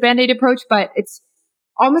say it's a Band-Aid approach, but it's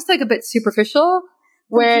almost like a bit superficial.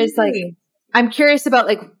 Whereas like, I'm curious about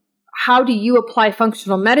like, how do you apply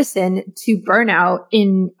functional medicine to burnout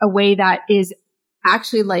in a way that is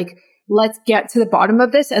actually like, let's get to the bottom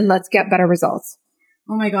of this and let's get better results?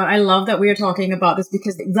 Oh my God. I love that we are talking about this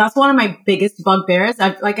because that's one of my biggest bugbears.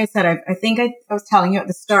 Like I said, I think I was telling you at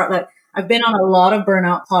the start that I've been on a lot of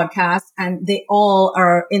burnout podcasts, and they all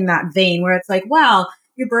are in that vein where it's like, well,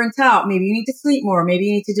 you're burnt out. Maybe you need to sleep more. Maybe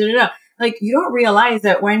you need to do it. Like, you don't realize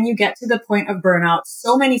that when you get to the point of burnout,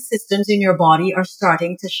 so many systems in your body are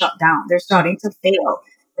starting to shut down. They're starting to fail,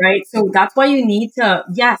 right? So that's why you need to,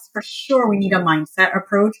 yes, for sure, we need a mindset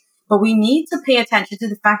approach, but we need to pay attention to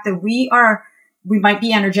the fact that we might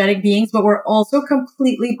be energetic beings, but we're also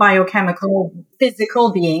completely biochemical,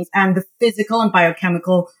 physical beings, and the physical and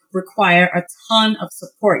biochemical require a ton of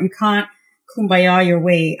support. You can't kumbaya your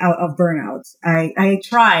way out of burnout. I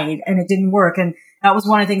tried and it didn't work. And that was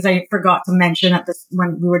one of the things I forgot to mention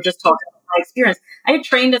when we were just talking about my experience. I had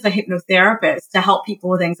trained as a hypnotherapist to help people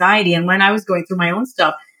with anxiety. And when I was going through my own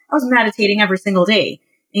stuff, I was meditating every single day.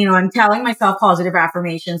 You know, I'm telling myself positive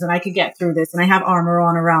affirmations and I could get through this, and I have armor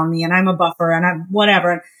on around me and I'm a buffer and I'm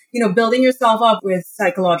whatever. And, you know, building yourself up with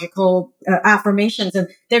psychological affirmations, and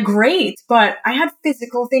they're great, but I had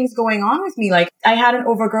physical things going on with me. Like, I had an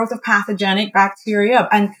overgrowth of pathogenic bacteria,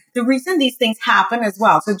 and the reason these things happen as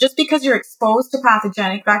well. So just because you're exposed to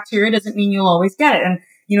pathogenic bacteria doesn't mean you'll always get it. And,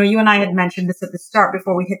 you know, you and I had mentioned this at the start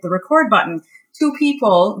before we hit the record button. Two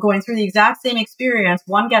people going through the exact same experience,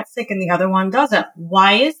 one gets sick and the other one doesn't.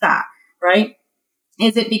 Why is that, right?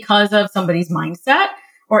 Is it because of somebody's mindset,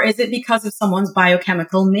 or is it because of someone's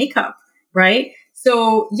biochemical makeup, right?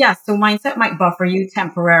 So yes, so mindset might buffer you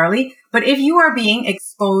temporarily, but if you are being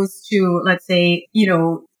exposed to, let's say, you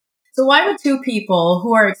know, so why would two people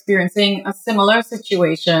who are experiencing a similar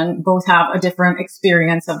situation both have a different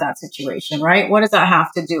experience of that situation, right? What does that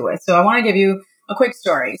have to do with? So I want to give you a quick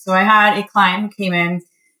story. So I had a client who came in.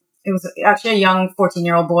 It was actually a young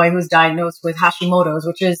 14-year-old boy who was diagnosed with Hashimoto's,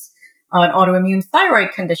 which is an autoimmune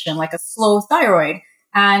thyroid condition, like a slow thyroid.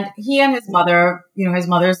 And he and his mother, you know, his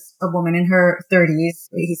mother's a woman in her 30s.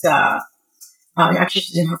 He's actually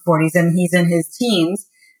she's in her 40s, and he's in his teens.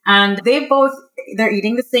 And they're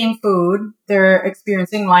eating the same food. They're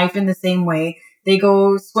experiencing life in the same way. They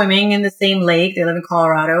go swimming in the same lake. They live in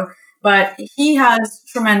Colorado. but he has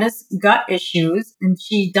tremendous gut issues and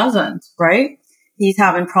she doesn't, right? He's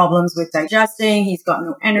having problems with digesting. He's got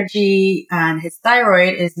no energy and his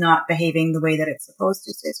thyroid is not behaving the way that it's supposed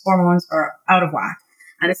to. So his hormones are out of whack.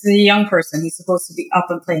 And this is a young person. He's supposed to be up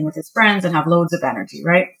and playing with his friends and have loads of energy,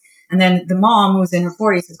 right? And then the mom, who's in her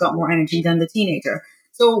 40s, has got more energy than the teenager.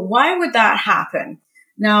 So why would that happen?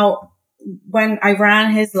 Now, when I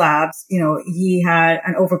ran his labs, he had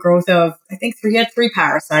an overgrowth of, I think he had 3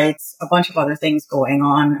 parasites, a bunch of other things going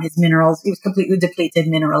on. His minerals, he was completely depleted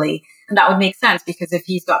minerally. And that would make sense because if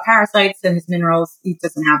he's got parasites and his minerals, he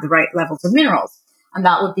doesn't have the right levels of minerals. And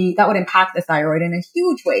that would impact the thyroid in a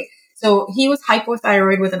huge way. So he was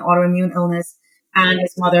hypothyroid with an autoimmune illness and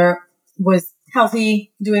his mother was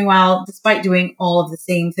healthy, doing well, despite doing all of the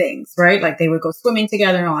same things, right? Like they would go swimming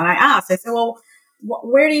together and all. And I said, well,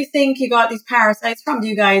 where do you think you got these parasites from? Do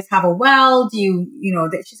you guys have a well?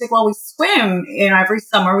 She's like, well, we swim. Every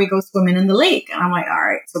summer we go swimming in the lake. And I'm like, all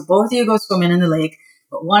right, so both of you go swimming in the lake,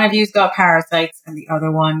 but one of you's got parasites and the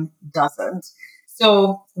other one doesn't.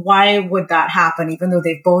 So why would that happen, even though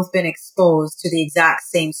they've both been exposed to the exact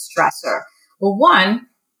same stressor? Well, one,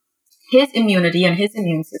 his immunity and his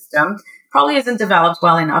immune system probably isn't developed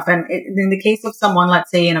well enough. And in the case of someone,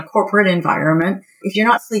 let's say in a corporate environment, if you're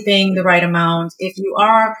not sleeping the right amount, if you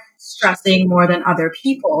are stressing more than other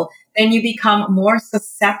people, then you become more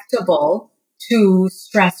susceptible to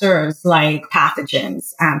stressors like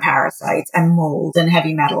pathogens and parasites and mold and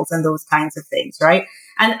heavy metals and those kinds of things, right?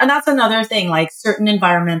 And that's another thing, like certain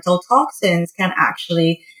environmental toxins can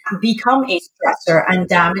actually become a stressor and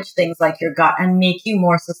damage things like your gut and make you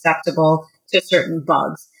more susceptible to certain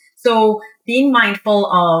bugs. So being mindful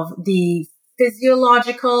of the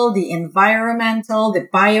physiological, the environmental, the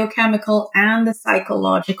biochemical, and the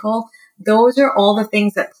psychological, those are all the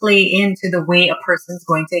things that play into the way a person's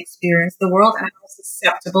going to experience the world and how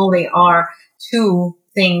susceptible they are to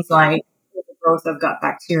things like the growth of gut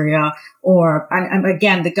bacteria and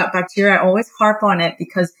again, the gut bacteria, I always harp on it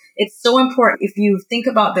because it's so important. If you think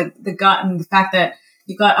about the gut and the fact that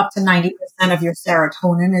you got up to 90% of your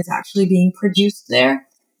serotonin is actually being produced there,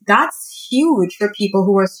 that's huge for people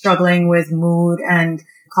who are struggling with mood and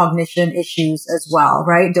cognition issues as well,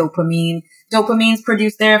 right? Dopamine's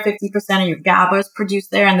produced there, 50% of your GABA is produced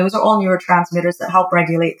there. And those are all neurotransmitters that help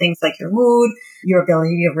regulate things like your mood, your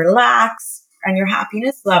ability to relax, and your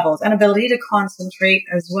happiness levels and ability to concentrate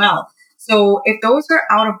as well. So if those are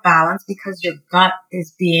out of balance because your gut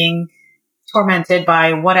is being tormented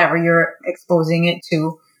by whatever you're exposing it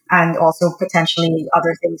to, and also potentially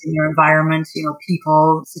other things in your environment,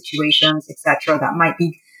 people, situations, etc., that might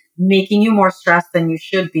be making you more stressed than you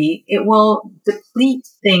should be, it will deplete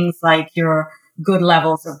things like your good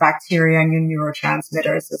levels of bacteria and your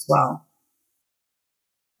neurotransmitters as well.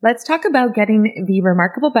 Let's talk about getting the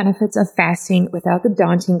remarkable benefits of fasting without the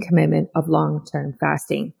daunting commitment of long-term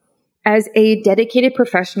fasting. As a dedicated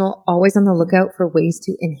professional, always on the lookout for ways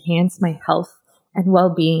to enhance my health and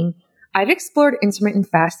well-being, I've explored intermittent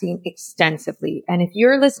fasting extensively. And if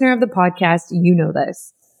you're a listener of the podcast, you know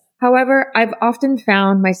this. However, I've often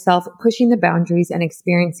found myself pushing the boundaries and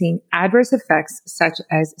experiencing adverse effects such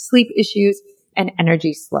as sleep issues and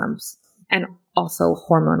energy slumps, and also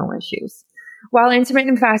hormonal issues. While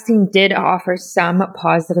intermittent fasting did offer some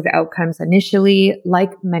positive outcomes initially,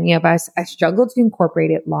 like many of us, I struggled to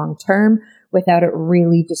incorporate it long term without it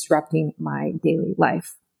really disrupting my daily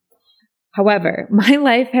life. However, my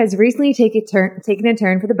life has recently taken a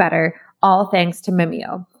turn for the better, all thanks to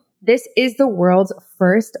Mimeo. This is the world's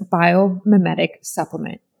first biomimetic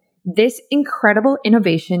supplement. This incredible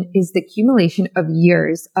innovation is the accumulation of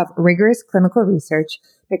years of rigorous clinical research,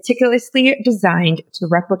 meticulously designed to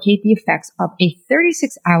replicate the effects of a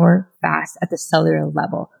 36-hour fast at the cellular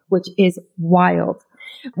level, which is wild.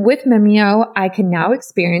 With Mimeo, I can now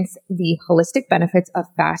experience the holistic benefits of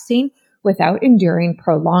fasting without enduring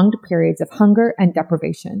prolonged periods of hunger and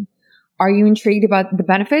deprivation. Are you intrigued about the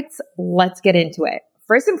benefits? Let's get into it.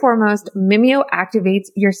 First and foremost, Mimeo activates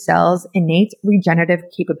your cells' innate regenerative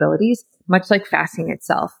capabilities, much like fasting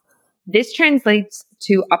itself. This translates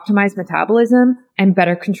to optimized metabolism and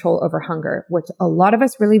better control over hunger, which a lot of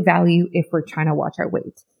us really value if we're trying to watch our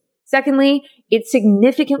weight. Secondly, it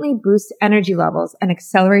significantly boosts energy levels and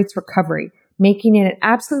accelerates recovery, making it an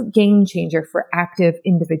absolute game changer for active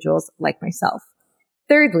individuals like myself.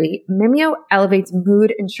 Thirdly, Mimeo elevates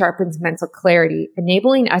mood and sharpens mental clarity,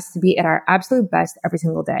 enabling us to be at our absolute best every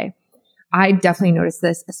single day. I definitely notice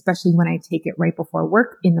this, especially when I take it right before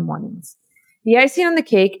work in the mornings. The icing on the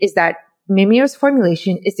cake is that Mimeo's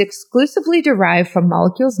formulation is exclusively derived from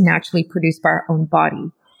molecules naturally produced by our own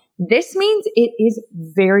body. This means it is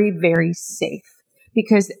very, very safe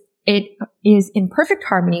because It is in perfect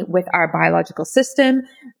harmony with our biological system,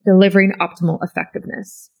 delivering optimal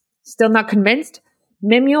effectiveness. Still not convinced?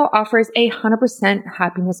 Mimeo offers a 100%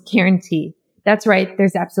 happiness guarantee. That's right.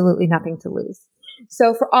 There's absolutely nothing to lose.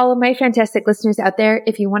 So for all of my fantastic listeners out there,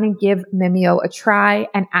 if you want to give Mimeo a try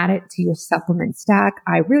and add it to your supplement stack,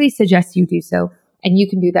 I really suggest you do so. And you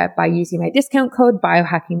can do that by using my discount code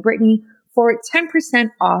BiohackingBrittany for 10%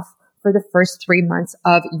 off for the first 3 months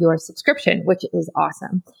of your subscription, which is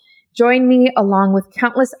awesome. Join me along with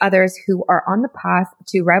countless others who are on the path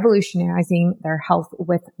to revolutionizing their health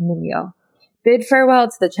with Mimeo. Bid farewell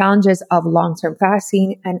to the challenges of long-term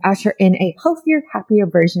fasting and usher in a healthier, happier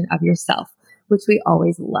version of yourself, which we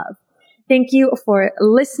always love. Thank you for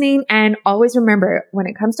listening. And always remember, when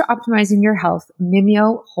it comes to optimizing your health,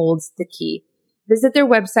 Mimeo holds the key. Visit their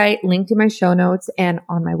website, linked in my show notes and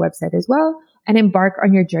on my website as well, and embark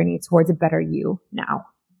on your journey towards a better you now.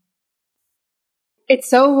 It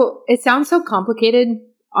sounds so complicated.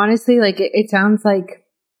 Honestly, like it sounds like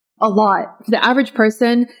a lot for the average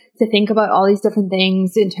person to think about all these different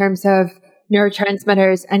things in terms of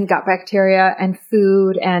neurotransmitters and gut bacteria and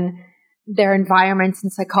food and their environments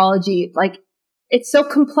and psychology. Like it's so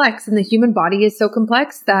complex, and the human body is so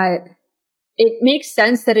complex that it makes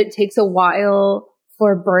sense that it takes a while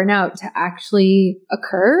for burnout to actually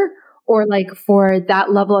occur, or like for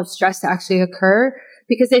that level of stress to actually occur,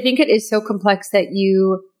 because I think it is so complex that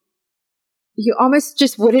you almost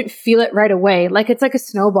just wouldn't feel it right away. Like it's like a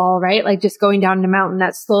snowball, right? Like just going down a mountain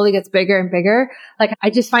that slowly gets bigger and bigger. Like I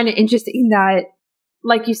just find it interesting that,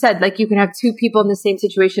 like you said, like you can have two people in the same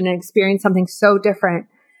situation and experience something so different,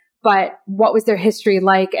 but what was their history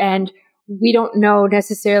like? And we don't know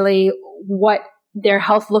necessarily what their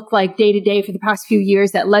health looked like day to day for the past few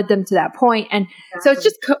years that led them to that point. And so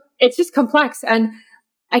it's just complex. And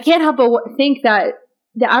I can't help but think that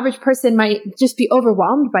the average person might just be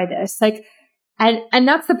overwhelmed by this. Like, and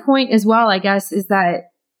that's the point as well, I guess, is that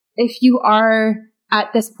if you are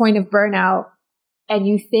at this point of burnout and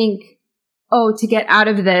you think, oh, to get out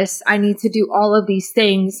of this, I need to do all of these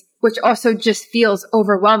things, which also just feels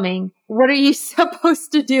overwhelming. What are you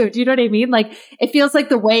supposed to do? Do you know what I mean? Like, it feels like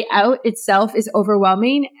the way out itself is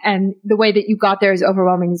overwhelming, and the way that you got there is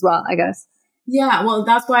overwhelming as well, I guess. Yeah, well,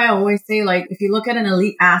 that's why I always say, like, if you look at an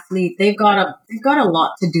elite athlete, they've got a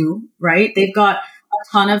lot to do, right? They've got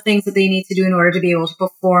a ton of things that they need to do in order to be able to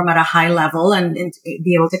perform at a high level and to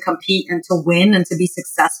be able to compete and to win and to be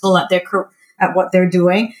successful at at what they're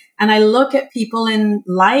doing. And I look at people in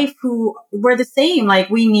life who were the same. Like,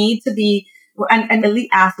 we need to be, and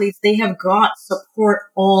elite athletes, they have got support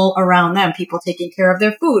all around them. People taking care of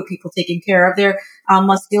their food, people taking care of their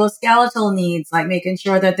musculoskeletal needs, like making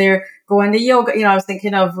sure that they're going to yoga. You know, I was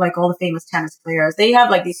thinking of like all the famous tennis players. They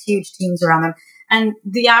have like these huge teams around them. And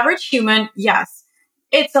the average human, yes,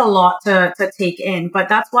 it's a lot to take in, but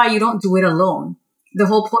that's why you don't do it alone. The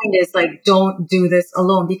whole point is like, don't do this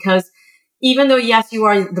alone, because even though, yes, you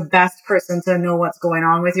are the best person to know what's going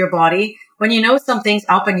on with your body, when you know something's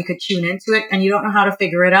up and you could tune into it and you don't know how to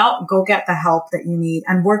figure it out, go get the help that you need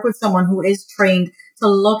and work with someone who is trained to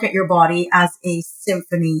look at your body as a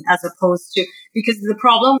symphony, as opposed to, because the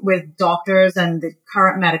problem with doctors and the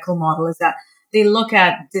current medical model is that they look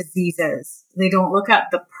at diseases. They don't look at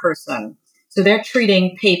the person. So they're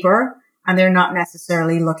treating paper, and they're not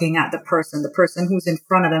necessarily looking at the person who's in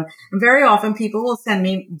front of them. And very often people will send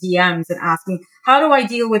me DMs and ask me, how do I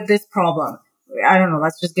deal with this problem? I don't know.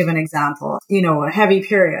 Let's just give an example. You know, heavy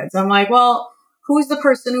periods. I'm like, well, who's the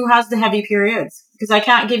person who has the heavy periods? Because I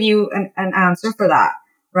can't give you an answer for that,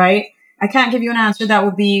 right? I can't give you an answer that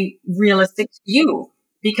would be realistic to you,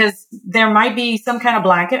 because there might be some kind of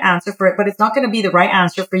blanket answer for it, but it's not going to be the right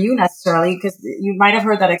answer for you necessarily, because you might have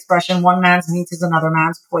heard that expression, one man's meat is another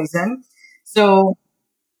man's poison. So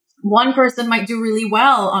one person might do really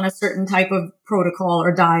well on a certain type of protocol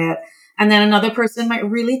or diet, and then another person might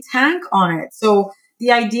really tank on it. So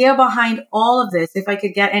the idea behind all of this, if I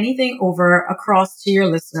could get anything over across to your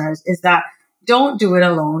listeners, is that don't do it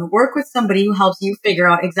alone. Work with somebody who helps you figure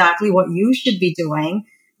out exactly what you should be doing,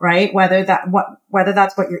 right? Whether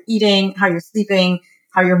that's what you're eating, how you're sleeping,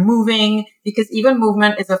 how you're moving, because even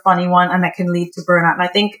movement is a funny one and that can lead to burnout. And I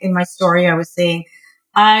think in my story, I was saying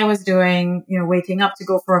I was doing, waking up to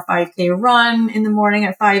go for a 5K run in the morning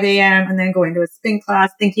at 5 a.m. and then going to a spin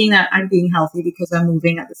class, thinking that I'm being healthy because I'm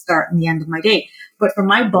moving at the start and the end of my day. But for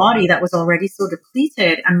my body that was already so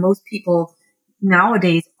depleted, and most people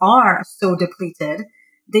nowadays are so depleted,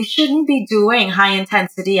 they shouldn't be doing high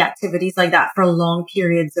intensity activities like that for long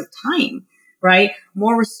periods of time, right?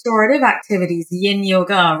 More restorative activities, yin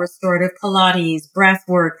yoga, restorative Pilates, breath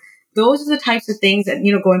work. Those are the types of things that,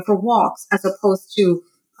 going for walks, as opposed to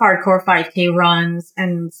hardcore 5K runs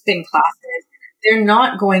and spin classes, they're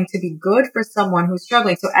not going to be good for someone who's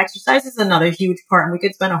struggling. So exercise is another huge part. And we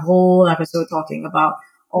could spend a whole episode talking about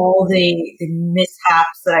all the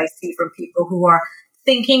mishaps that I see from people who are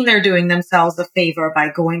thinking they're doing themselves a favor by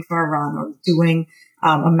going for a run or doing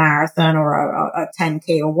a marathon or a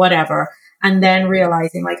 10K or whatever. And then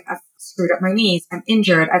realizing like, I've screwed up my knees. I'm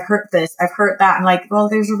injured. I've hurt this. I've hurt that. And like, well,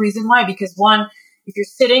 there's a reason why, because one, if you're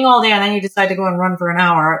sitting all day and then you decide to go and run for an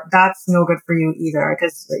hour, that's no good for you either,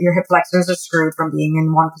 because your hip flexors are screwed from being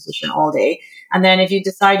in one position all day. And then if you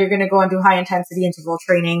decide you're going to go and do high intensity interval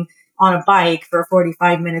training on a bike for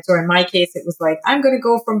 45 minutes, or in my case, it was like, I'm going to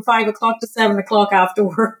go from 5 o'clock to 7 o'clock after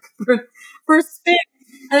work for a spin.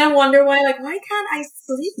 And then wonder why, like, why can't I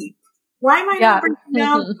sleep? Why am I not breaking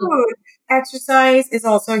down food? Exercise is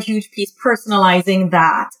also a huge piece, personalizing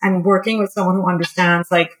that and working with someone who understands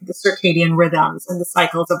like the circadian rhythms and the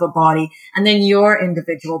cycles of a body, and then your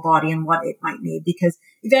individual body and what it might need, because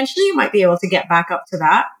eventually you might be able to get back up to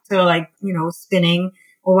that, to like, you know, spinning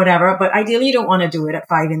or whatever. But ideally you don't want to do it at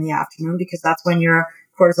 5 in the afternoon, because that's when your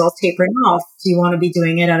cortisol is tapering off. So you want to be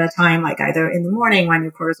doing it at a time like either in the morning when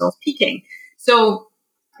your cortisol is peaking. So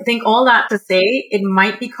I think all that to say, it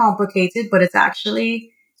might be complicated, but it's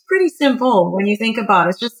actually pretty simple when you think about it.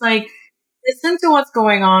 It's just like, listen to what's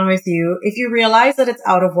going on with you. If you realize that it's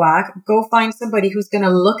out of whack, go find somebody who's going to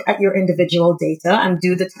look at your individual data and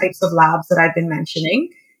do the types of labs that I've been mentioning,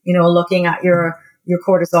 you know, looking at your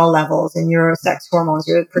cortisol levels and your sex hormones,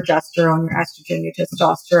 your progesterone, your estrogen, your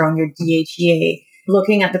testosterone, your DHEA,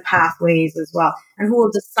 looking at the pathways as well, and who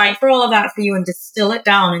will decipher all of that for you and distill it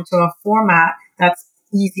down into a format that's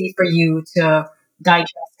easy for you to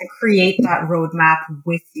digest and create that roadmap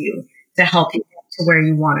with you to help you get to where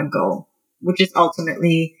you want to go, which is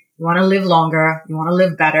ultimately you want to live longer, you want to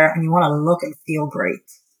live better, and you want to look and feel great.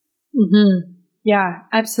 Mm-hmm. Yeah,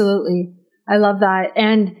 absolutely. I love that.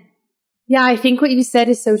 And yeah, I think what you said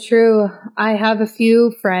is so true. I have a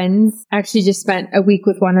few friends, actually just spent a week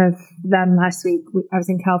with one of them last week. I was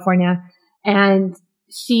in California, and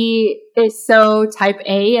she is so type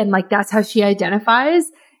A, and like that's how she identifies.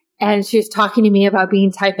 And she was talking to me about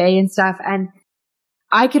being type A and stuff. And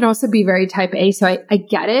I can also be very type A, so I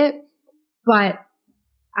get it. But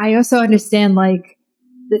I also understand like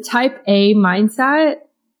the type A mindset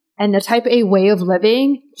and the type A way of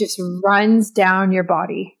living just runs down your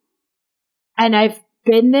body. And I've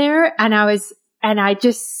been there, and I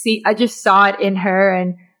just saw it in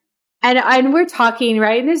her, and we're talking,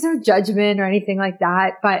 right? And there's no judgment or anything like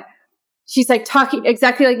that, but she's like talking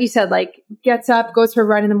exactly like you said, like gets up, goes for a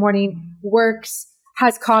run in the morning, works,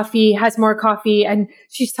 has coffee, has more coffee. And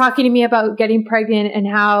she's talking to me about getting pregnant and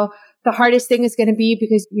how the hardest thing is going to be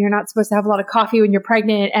because you're not supposed to have a lot of coffee when you're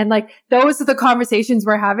pregnant. And like, those are the conversations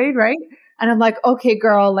we're having. Right. And I'm like, okay,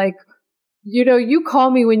 girl, like, you know, you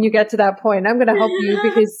call me when you get to that point. I'm going to help you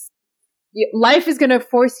because life is going to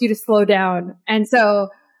force you to slow down. And so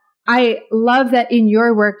I love that in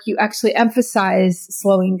your work, you actually emphasize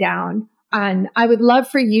slowing down. And I would love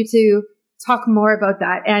for you to talk more about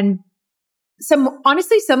that and some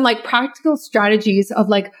like practical strategies of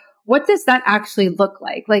like, what does that actually look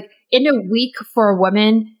like? Like in a week for a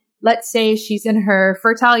woman, let's say she's in her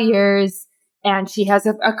fertile years and she has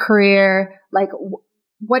a career, like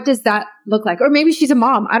what does that look like? Or maybe she's a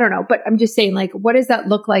mom. I don't know. But I'm just saying, like, what does that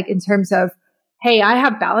look like in terms of, hey, I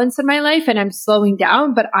have balance in my life and I'm slowing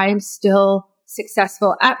down, but I'm still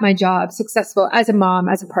successful at my job, successful as a mom,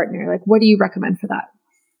 as a partner. Like, what do you recommend for that?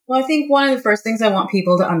 Well, I think one of the first things I want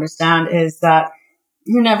people to understand is that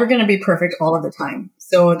you're never going to be perfect all of the time.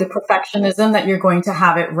 So the perfectionism that you're going to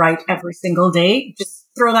have it right every single day, just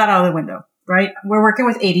throw that out of the window, right? We're working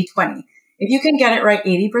with 80-20. If you can get it right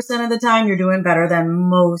 80% of the time, you're doing better than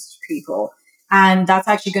most people. And that's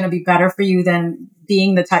actually going to be better for you than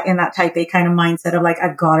being in that type A kind of mindset of like,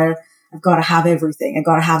 I've got to have everything. I've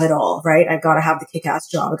got to have it all, right? I've got to have the kick-ass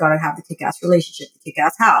job. I've got to have the kick-ass relationship, the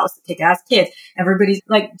kick-ass house, the kick-ass kids. Everybody's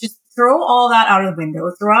like, just throw all that out of the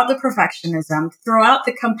window. Throw out the perfectionism. Throw out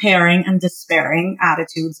the comparing and despairing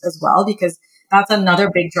attitudes as well, because that's another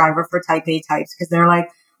big driver for type A types, because they're like,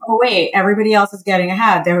 oh, wait, everybody else is getting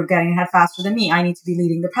ahead. They're getting ahead faster than me. I need to be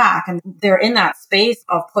leading the pack. And they're in that space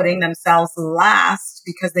of putting themselves last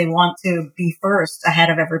because they want to be first ahead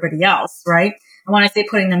of everybody else, right? And when I say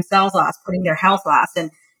putting themselves last, putting their health last. And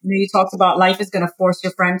you talked about life is going to force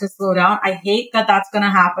your friend to slow down. I hate that that's going to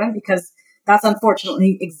happen, because that's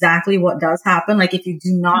unfortunately exactly what does happen. Like if you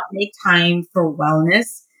do not make time for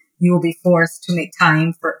wellness, you will be forced to make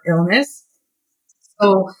time for illness.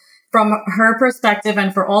 So from her perspective,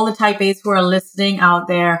 and for all the type A's who are listening out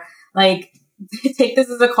there, like take this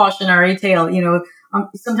as a cautionary tale. You know,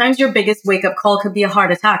 Sometimes your biggest wake up call could be a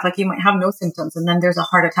heart attack. Like you might have no symptoms and then there's a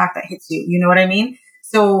heart attack that hits you. You know what I mean?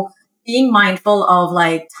 So being mindful of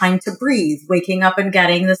like time to breathe, waking up and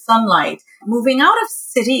getting the sunlight, moving out of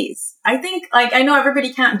cities. I think like, I know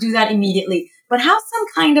everybody can't do that immediately, but have some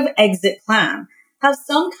kind of exit plan. Have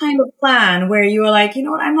some kind of plan where you are like, you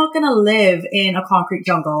know what? I'm not going to live in a concrete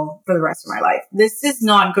jungle for the rest of my life. This is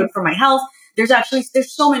not good for my health. There's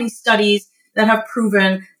so many studies that have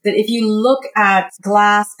proven that if you look at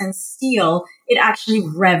glass and steel, it actually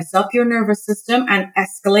revs up your nervous system and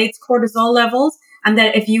escalates cortisol levels. And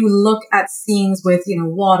that if you look at scenes with,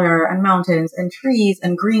 water and mountains and trees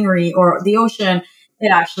and greenery or the ocean,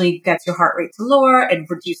 it actually gets your heart rate to lower. It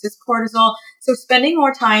reduces cortisol. So spending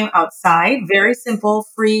more time outside, very simple,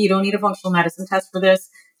 free. You don't need a functional medicine test for this.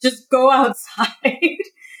 Just go outside.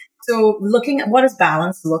 So looking at what does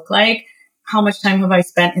balance look like? How much time have I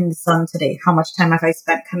spent in the sun today? How much time have I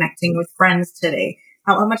spent connecting with friends today?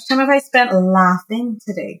 How much time have I spent laughing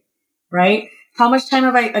today? Right? How much time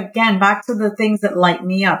have I, again, back to the things that light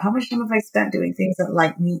me up. How much time have I spent doing things that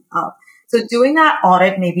light me up? So doing that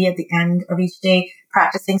audit, maybe at the end of each day,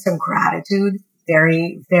 practicing some gratitude,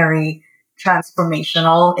 very, very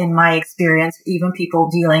transformational in my experience. Even people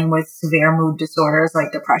dealing with severe mood disorders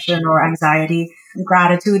like depression or anxiety,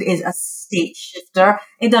 gratitude is a state shifter.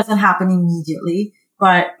 It doesn't happen immediately,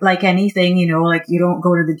 but like anything, like you don't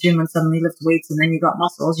go to the gym and suddenly lift weights and then you got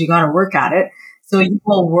muscles. You got to work at it. So you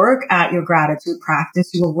will work at your gratitude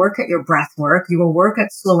practice. You will work at your breath work. You will work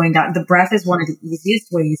at slowing down. The breath is one of the easiest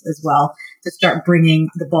ways as well to start bringing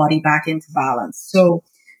the body back into balance. So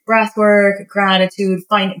breath work, gratitude,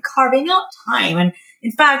 carving out time. And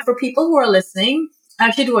in fact, for people who are listening, I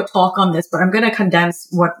actually do a talk on this, but I'm going to condense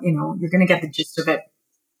what, you're going to get the gist of it.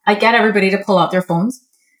 I get everybody to pull out their phones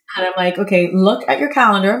and I'm like, okay, look at your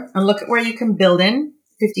calendar and look at where you can build in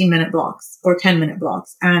 15-minute blocks or 10-minute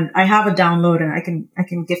blocks. And I have a download and I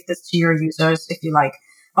can gift this to your users if you like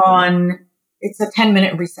it's a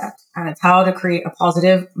 10-minute reset and it's how to create a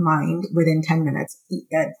positive mind within 10 minutes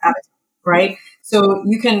at a time, right? So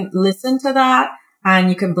you can listen to that and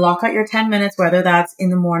you can block out your 10 minutes, whether that's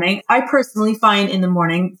in the morning. I personally find in the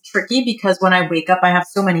morning tricky because when I wake up, I have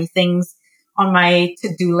so many things on my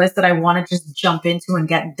to-do list that I want to just jump into and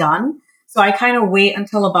get done. So I kind of wait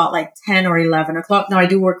until about like 10 or 11 o'clock. Now I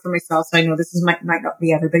do work for myself, so I know this might not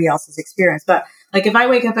be everybody else's experience, but like if I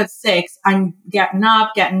wake up at 6, I'm getting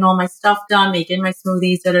up, getting all my stuff done, making my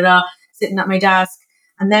smoothies, sitting at my desk.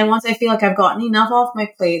 And then once I feel like I've gotten enough off my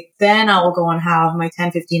plate, then I will go and have my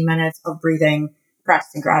 10, 15 minutes of breathing,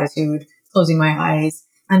 practicing gratitude, closing my eyes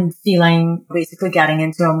and basically getting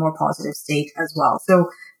into a more positive state as well. So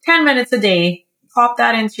 10 minutes a day, pop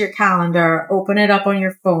that into your calendar, open it up on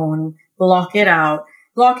your phone, block it out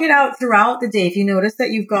throughout the day. If you notice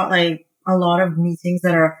that you've got like a lot of meetings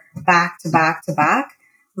that are back to back to back,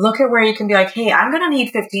 look at where you can be like, hey, I'm going to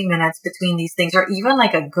need 15 minutes between these things, or even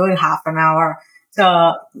like a good half an hour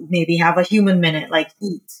to maybe have a human minute, like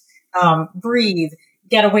eat, breathe,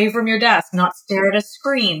 get away from your desk, not stare at a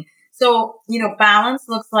screen. So, balance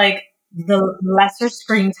looks like the lesser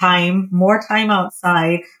screen time, more time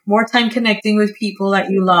outside, more time connecting with people that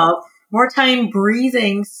you love, more time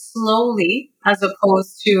breathing slowly as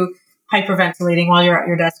opposed to hyperventilating while you're at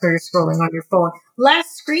your desk or you're scrolling on your phone, less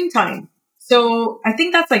screen time. So I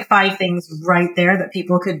think that's like 5 things right there that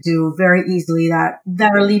people could do very easily that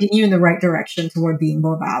are leading you in the right direction toward being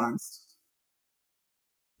more balanced.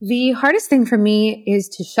 The hardest thing for me is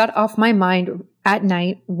to shut off my mind at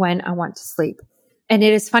night when I want to sleep. And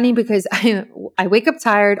it is funny because I wake up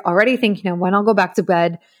tired, already thinking of when I'll go back to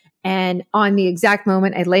bed. And on the exact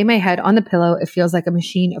moment I lay my head on the pillow, it feels like a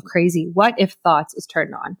machine of crazy what if thoughts is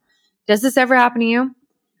turned on. Does this ever happen to you?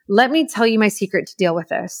 Let me tell you my secret to deal with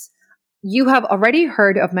this. You have already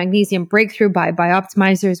heard of magnesium breakthrough by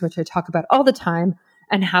Bioptimizers, which I talk about all the time,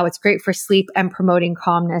 and how it's great for sleep and promoting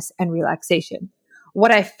calmness and relaxation.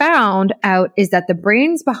 What I found out is that the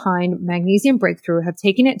brains behind magnesium breakthrough have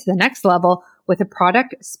taken it to the next level with a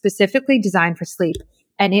product specifically designed for sleep.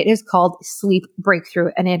 And it is called Sleep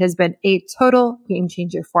Breakthrough, and it has been a total game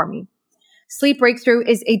changer for me. Sleep Breakthrough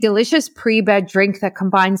is a delicious pre-bed drink that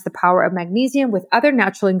combines the power of magnesium with other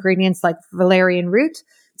natural ingredients like valerian root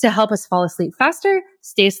to help us fall asleep faster,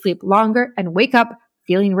 stay asleep longer, and wake up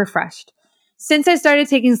feeling refreshed. Since I started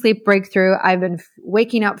taking Sleep Breakthrough, I've been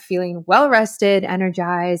waking up feeling well-rested,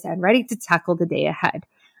 energized, and ready to tackle the day ahead.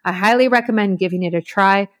 I highly recommend giving it a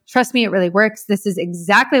try. Trust me, it really works. This is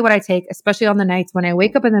exactly what I take, especially on the nights when I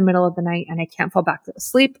wake up in the middle of the night and I can't fall back to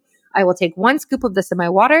sleep. I will take 1 scoop of this in my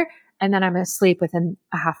water and then I'm asleep within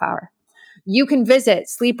a half hour. You can visit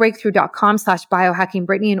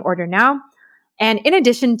sleepbreakthrough.com/biohackingbrittany and order now. And in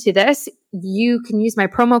addition to this, you can use my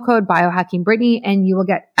promo code biohackingbrittany and you will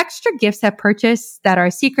get extra gifts at purchase that are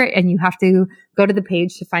secret. And you have to go to the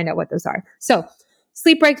page to find out what those are. So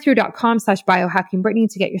sleepbreakthrough.com/biohackingbrittany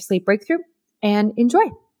to get your sleep breakthrough and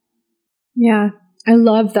enjoy. Yeah, I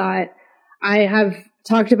love that. I have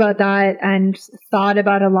talked about that and thought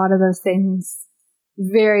about a lot of those things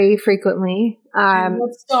very frequently.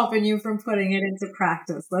 What's stopping you from putting it into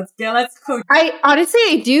practice? Let's coach.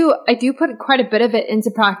 I do put quite a bit of it into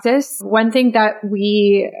practice. One thing that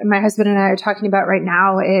my husband and I are talking about right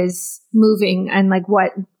now is moving and like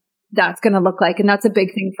what that's going to look like. And that's a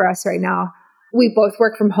big thing for us right now. We both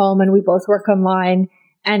work from home and we both work online,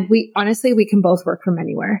 and we can both work from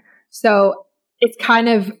anywhere. So it's kind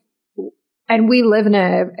of, and we live in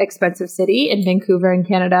an expensive city in Vancouver in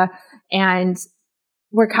Canada, and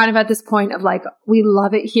we're kind of at this point of like, we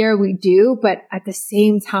love it here. We do. But at the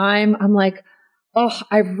same time, I'm like, oh,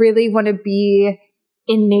 I really want to be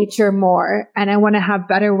in nature more. And I want to have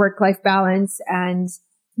better work-life balance and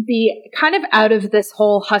be kind of out of this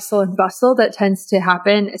whole hustle and bustle that tends to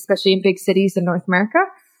happen, especially in big cities in North America.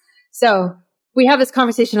 So we have this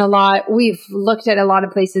conversation a lot. We've looked at a lot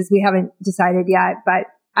of places. We haven't decided yet, but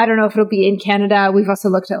I don't know if it'll be in Canada. We've also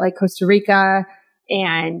looked at like Costa Rica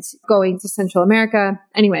and going to Central America.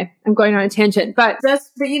 Anyway, I'm going on a tangent, but this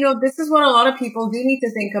is what a lot of people do need to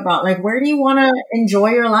think about. Like, where do you want to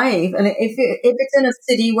enjoy your life? And if it's in a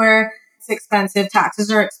city where it's expensive, taxes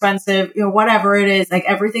are expensive, whatever it is, like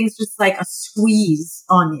everything's just like a squeeze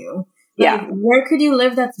on you. Like, where could you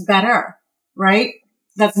live that's better, right?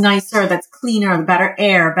 That's nicer, that's cleaner, better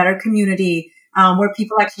air, better community, where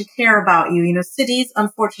people actually care about you. Cities,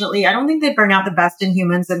 unfortunately, I don't think they bring out the best in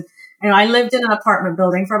humans. And I lived in an apartment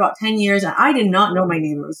building for about 10 years and I did not know my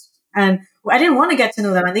neighbors, and I didn't want to get to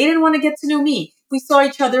know them and they didn't want to get to know me. We saw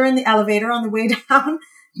each other in the elevator on the way down.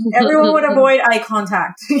 Everyone would avoid eye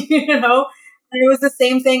contact, And it was the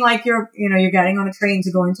same thing. Like you're getting on a train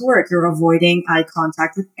to go into work. You're avoiding eye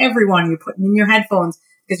contact with everyone. You're putting in your headphones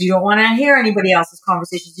because you don't want to hear anybody else's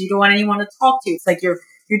conversations. You don't want anyone to talk to you. It's like your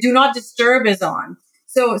do not disturb is on.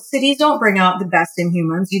 So cities don't bring out the best in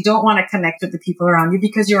humans. You don't want to connect with the people around you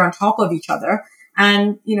because you're on top of each other.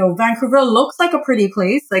 And, Vancouver looks like a pretty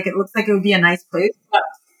place. Like it looks like it would be a nice place. But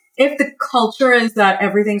if the culture is that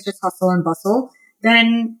everything's just hustle and bustle,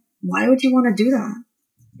 then why would you want to do that?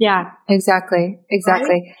 Yeah, exactly.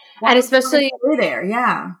 Right? And especially there.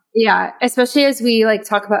 Yeah. Yeah. Especially as we like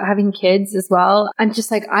talk about having kids as well. I'm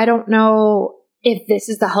just like, I don't know if this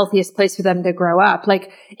is the healthiest place for them to grow up.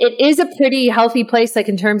 Like it is a pretty healthy place, like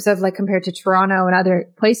in terms of like compared to Toronto and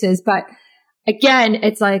other places. But again,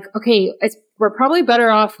 it's like, okay, we're probably better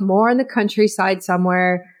off more in the countryside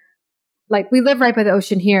somewhere. Like we live right by the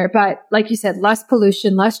ocean here, but like you said, less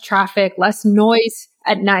pollution, less traffic, less noise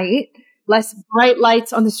at night, less bright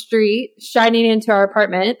lights on the street shining into our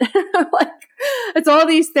apartment. Like it's all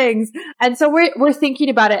these things. And so we're thinking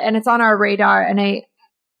about it and it's on our radar. And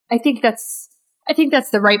I think that's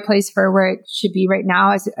the right place for where it should be right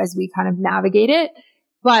now as we kind of navigate it.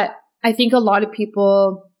 But I think a lot of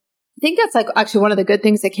people think that's like actually one of the good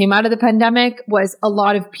things that came out of the pandemic was a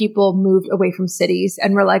lot of people moved away from cities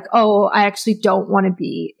and were like, oh, I actually don't want to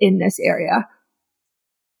be in this area.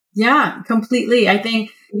 Yeah, completely. I think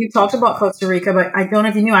you talked about Costa Rica, but I don't know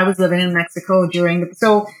if you knew I was living in Mexico during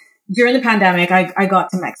the pandemic. I got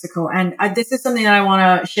to Mexico, and this is something that I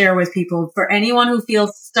want to share with people. For anyone who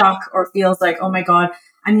feels stuck or feels like, oh my God,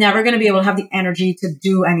 I'm never going to be able to have the energy to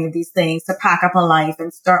do any of these things, to pack up a life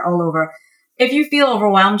and start all over. If you feel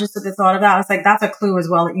overwhelmed just at the thought of that, it's like, that's a clue as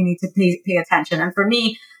well that you need to pay attention. And for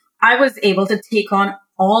me, I was able to take on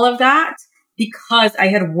all of that because I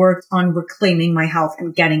had worked on reclaiming my health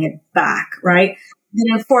and getting it back, right?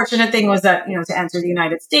 The unfortunate thing was that, to enter the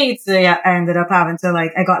United States, I ended up having to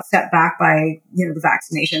I got set back by, the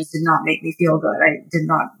vaccinations did not make me feel good. I did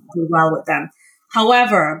not do well with them.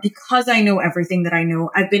 However, because I know everything that I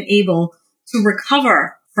know, I've been able to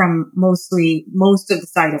recover from most of the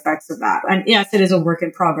side effects of that. And yes, it is a work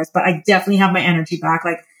in progress, but I definitely have my energy back.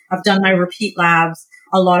 Like I've done my repeat labs.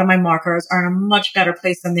 A lot of my markers are in a much better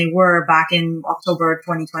place than they were back in October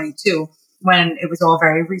 2022 when it was all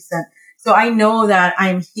very recent. So I know that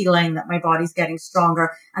I'm healing, that my body's getting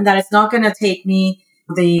stronger, and that it's not going to take me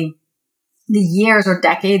the years or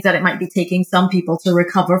decades that it might be taking some people to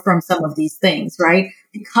recover from some of these things, right?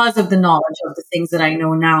 Because of the knowledge of the things that I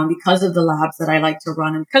know now, and because of the labs that I like to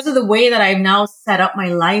run, and because of the way that I've now set up my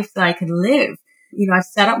life that I can live. I've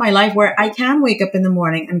set up my life where I can wake up in the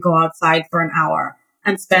morning and go outside for an hour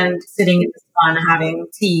and spend sitting in the sun, having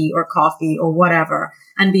tea or coffee or whatever,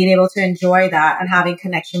 and being able to enjoy that and having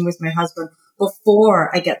connection with my husband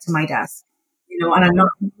before I get to my desk. and I'm not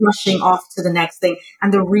rushing off to the next thing.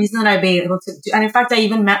 And the reason that I've been able to do, and in fact, I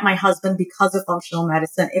even met my husband because of functional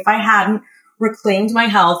medicine. If I hadn't reclaimed my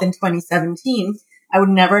health in 2017, I would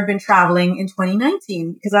never have been traveling in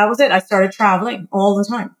 2019 because that was it. I started traveling all the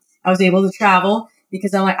time. I was able to travel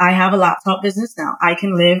because I'm like, I have a laptop business now. I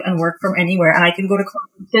can live and work from anywhere, and I can go to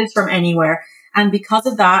conferences from anywhere. And because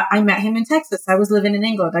of that, I met him in Texas. I was living in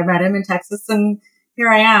England. I met him in Texas, and here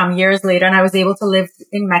I am years later. And I was able to live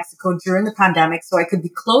in Mexico during the pandemic so I could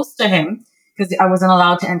be close to him because I wasn't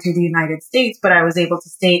allowed to enter the United States, but I was able to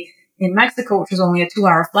stay in Mexico, which was only a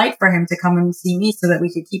 2-hour flight for him to come and see me so that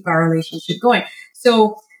we could keep our relationship going.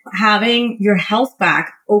 So having your health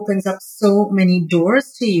back opens up so many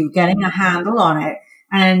doors to you, getting a handle on it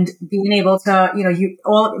and being able to,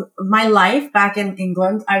 all my life back in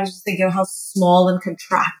England, I was just thinking of how small and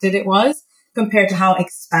contracted it was compared to how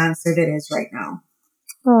expansive it is right now.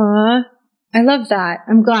 Aw, I love that.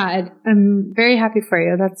 I'm glad. I'm very happy for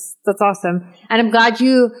you. That's awesome. And I'm glad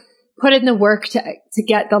you put in the work to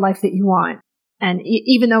get the life that you want. And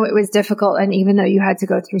even though it was difficult and even though you had to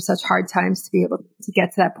go through such hard times to be able to get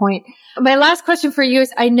to that point. My last question for you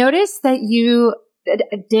is, I noticed that you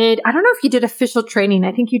did, I don't know if you did official training.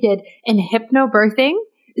 I think you did in hypnobirthing.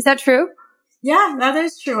 Is that true? Yeah, that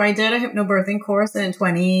is true. I did a hypnobirthing course in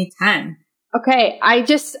 2010. Okay.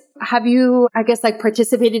 Have you, I guess, like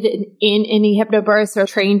participated in any hypnobirths or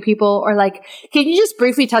trained people, or like, can you just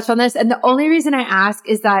briefly touch on this? And the only reason I ask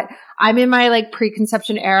is that I'm in my like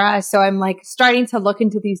preconception era. So I'm like starting to look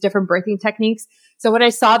into these different birthing techniques. So when I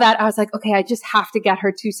saw that, I was like, okay, I just have to get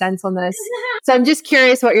her 2 cents on this. So I'm just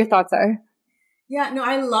curious what your thoughts are. Yeah, no,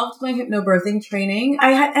 I loved my hypnobirthing training.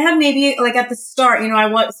 I had maybe like at the start,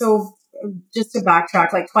 so just to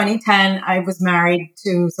backtrack, like 2010, I was married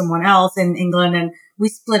to someone else in England and we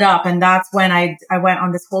split up. And that's when I went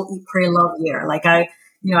on this whole Eat, Pray, Love year. Like I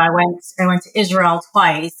went to Israel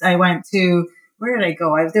twice. I went to, where did I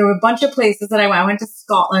go? There were a bunch of places that I went. I went to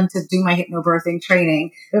Scotland to do my hypnobirthing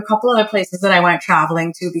training. There were a couple other places that I went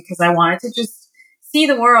traveling to because I wanted to just see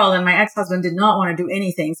the world. And my ex-husband did not want to do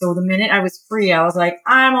anything. So the minute I was free, I was like,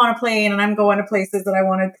 I'm on a plane and I'm going to places that I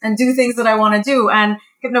want to and do things that I want to do. And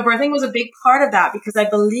hypnobirthing was a big part of that because I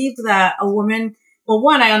believed that a woman, well,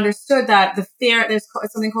 one, I understood that there's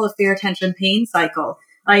something called a fear, tension, pain cycle.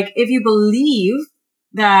 Like if you believe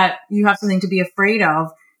that you have something to be afraid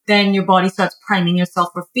of, then your body starts priming yourself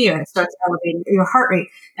for fear. It starts elevating your heart rate,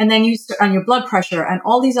 and then and your blood pressure and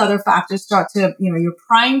all these other factors start to, you're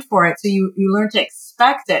primed for it. So you learn to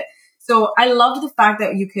expect it. So I loved the fact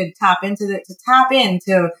that you could tap into,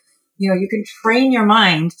 you can train your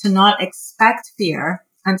mind to not expect fear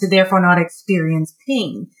and to therefore not experience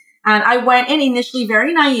pain. And I went in initially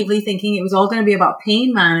very naively thinking it was all going to be about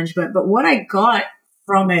pain management. But what I got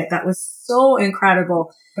from it that was so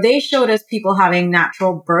incredible, they showed us people having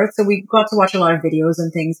natural birth. So we got to watch a lot of videos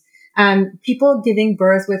and things and people giving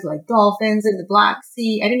birth with like dolphins in the Black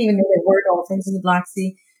Sea. I didn't even know there were dolphins in the Black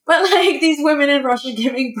Sea, but like these women in Russia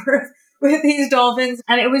giving birth with these dolphins.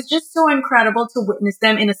 And it was just so incredible to witness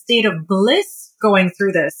them in a state of bliss going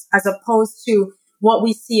through this, as opposed to what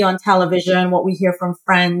we see on television, what we hear from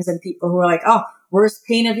friends and people who are like, oh, worst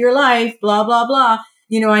pain of your life, blah, blah, blah.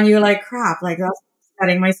 And you're like, crap, like that's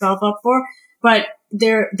setting myself up for. But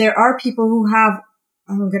there are people who have,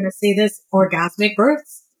 I'm going to say this, orgasmic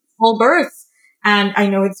births, full births. And I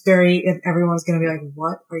know everyone's going to be like,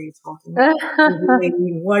 what are you talking about?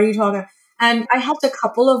 What are you talking about? And I helped a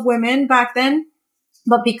couple of women back then,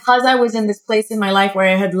 but because I was in this place in my life where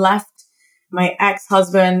I had left my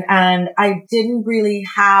ex-husband and I didn't really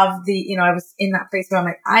have I was in that place where I'm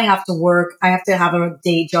like, I have to work. I have to have a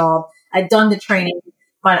day job. I'd done the training,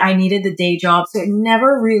 but I needed the day job. So it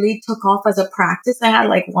never really took off as a practice. I had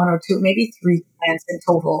like 1 or 2, maybe 3 clients in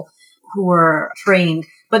total who were trained.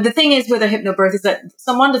 But the thing is with a hypnobirth is that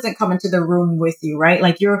someone doesn't come into the room with you, right?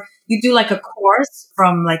 Like you do like a course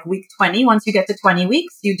from like week 20. Once you get to 20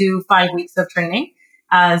 weeks, you do 5 weeks of training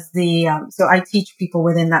so I teach people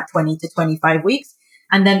within that 20 to 25 weeks,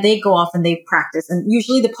 and then they go off and they practice. And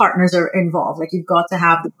usually the partners are involved. Like you've got to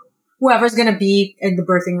have whoever's going to be in the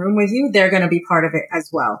birthing room with you, they're going to be part of it as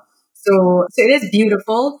well. So it is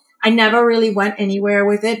beautiful. I never really went anywhere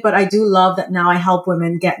with it, but I do love that now I help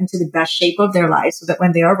women get into the best shape of their lives so that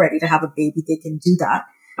when they are ready to have a baby, they can do that.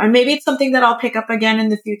 And maybe it's something that I'll pick up again in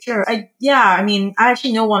the future. I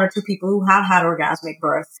actually know 1 or 2 people who have had orgasmic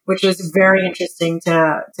births, which was very interesting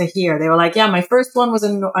to hear. They were like, yeah, my first one was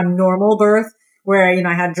a normal birth where,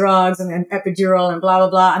 I had drugs and an epidural and blah, blah,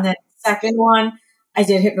 blah. And then the second one, I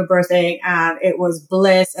did hypnobirthing and it was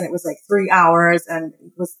bliss and it was like 3 hours and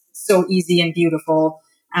it was so easy and beautiful.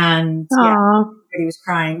 And yeah, everybody was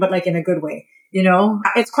crying, but like in a good way. You know,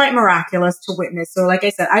 it's quite miraculous to witness. So like I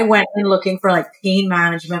said, I went in looking for like pain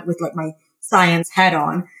management with like my science head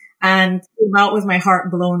on, and came out with my heart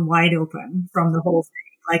blown wide open from the whole thing.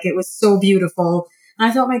 Like, it was so beautiful. And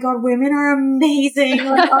I thought, my God, women are amazing.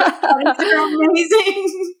 Like, our bodies are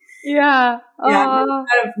amazing. Yeah. Yeah. I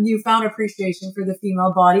had a newfound appreciation for the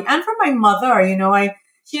female body and for my mother. You know,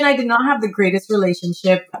 she and I did not have the greatest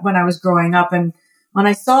relationship when I was growing up. And when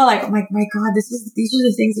I saw, like, I'm like, my God, these are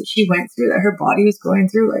the things that she went through, that her body was going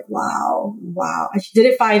through. Like, wow. And she did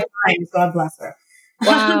it 5 times. God bless her.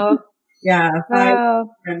 Wow. Yeah. 5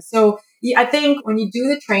 times. So I think when you do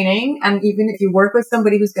the training, and even if you work with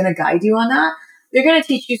somebody who's going to guide you on that, they're going to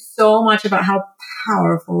teach you so much about how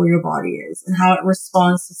powerful your body is and how it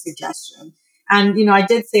responds to suggestion. And, you know, I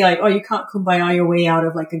did say, like, oh, you can't kumbaya your way out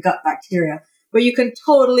of like a gut bacteria, but you can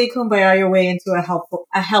totally kumbaya your way into a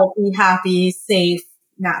healthy, happy, safe,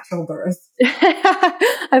 natural birth.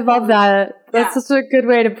 I love that. That's such a good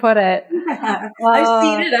way to put it.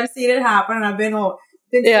 I've seen it happen, and I've been so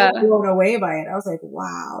blown away by it. I was like,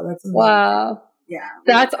 wow, that's amazing. Wow. Yeah.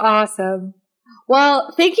 That's awesome.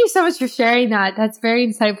 Well, thank you so much for sharing that. That's very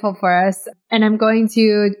insightful for us. And I'm going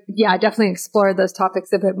to, definitely explore those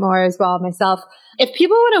topics a bit more as well myself. If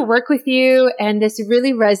people want to work with you and this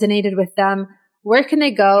really resonated with them, where can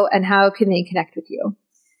they go and how can they connect with you?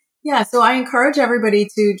 Yeah, so I encourage everybody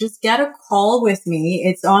to just get a call with me.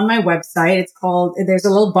 It's on my website. There's a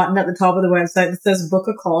little button at the top of the website that says book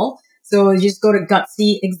a call. So you just go to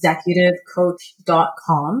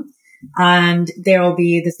gutsyexecutivecoach.com. And there will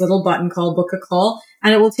be this little button called book a call,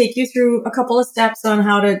 and it will take you through a couple of steps on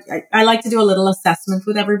how to, I like to do a little assessment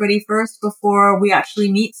with everybody first before we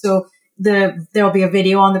actually meet. So there'll be a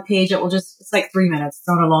video on the page that it's like 3 minutes. It's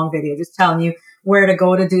not a long video, just telling you where to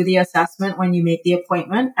go to do the assessment when you make the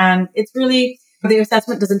appointment. And the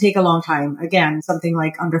assessment doesn't take a long time. Again, something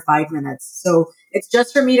like under 5 minutes. So it's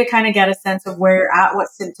just for me to kind of get a sense of where you're at, what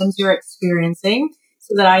symptoms you're experiencing,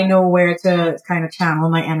 so that I know where to kind of channel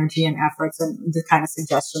my energy and efforts and the kind of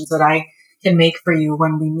suggestions that I can make for you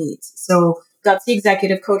when we meet. So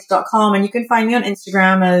gutsyexecutivecoach.com, and you can find me on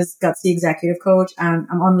Instagram as Gutsy Executive Coach, and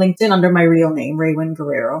I'm on LinkedIn under my real name, Raywin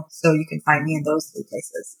Guerrero. So you can find me in those 3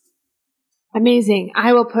 places. Amazing.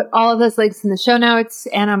 I will put all of those links in the show notes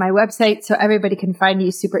and on my website so everybody can find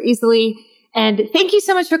you super easily. And thank you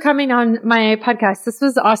so much for coming on my podcast. This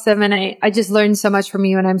was awesome. And I just learned so much from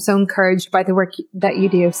you, and I'm so encouraged by the work that you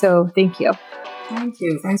do. So thank you. Thank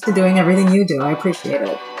you. Thanks for doing everything you do. I appreciate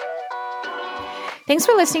it. Thanks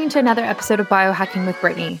for listening to another episode of Biohacking with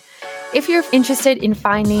Brittany. If you're interested in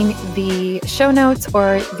finding the show notes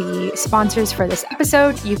or the sponsors for this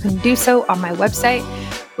episode, you can do so on my website,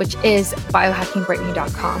 which is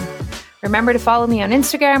biohackingbrittany.com. Remember to follow me on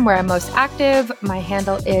Instagram, where I'm most active. My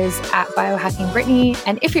handle is @biohackingbrittany.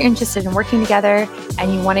 And if you're interested in working together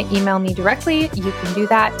and you want to email me directly, you can do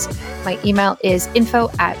that. My email is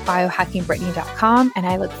info@biohackingbrittany.com. And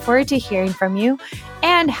I look forward to hearing from you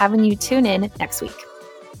and having you tune in next week.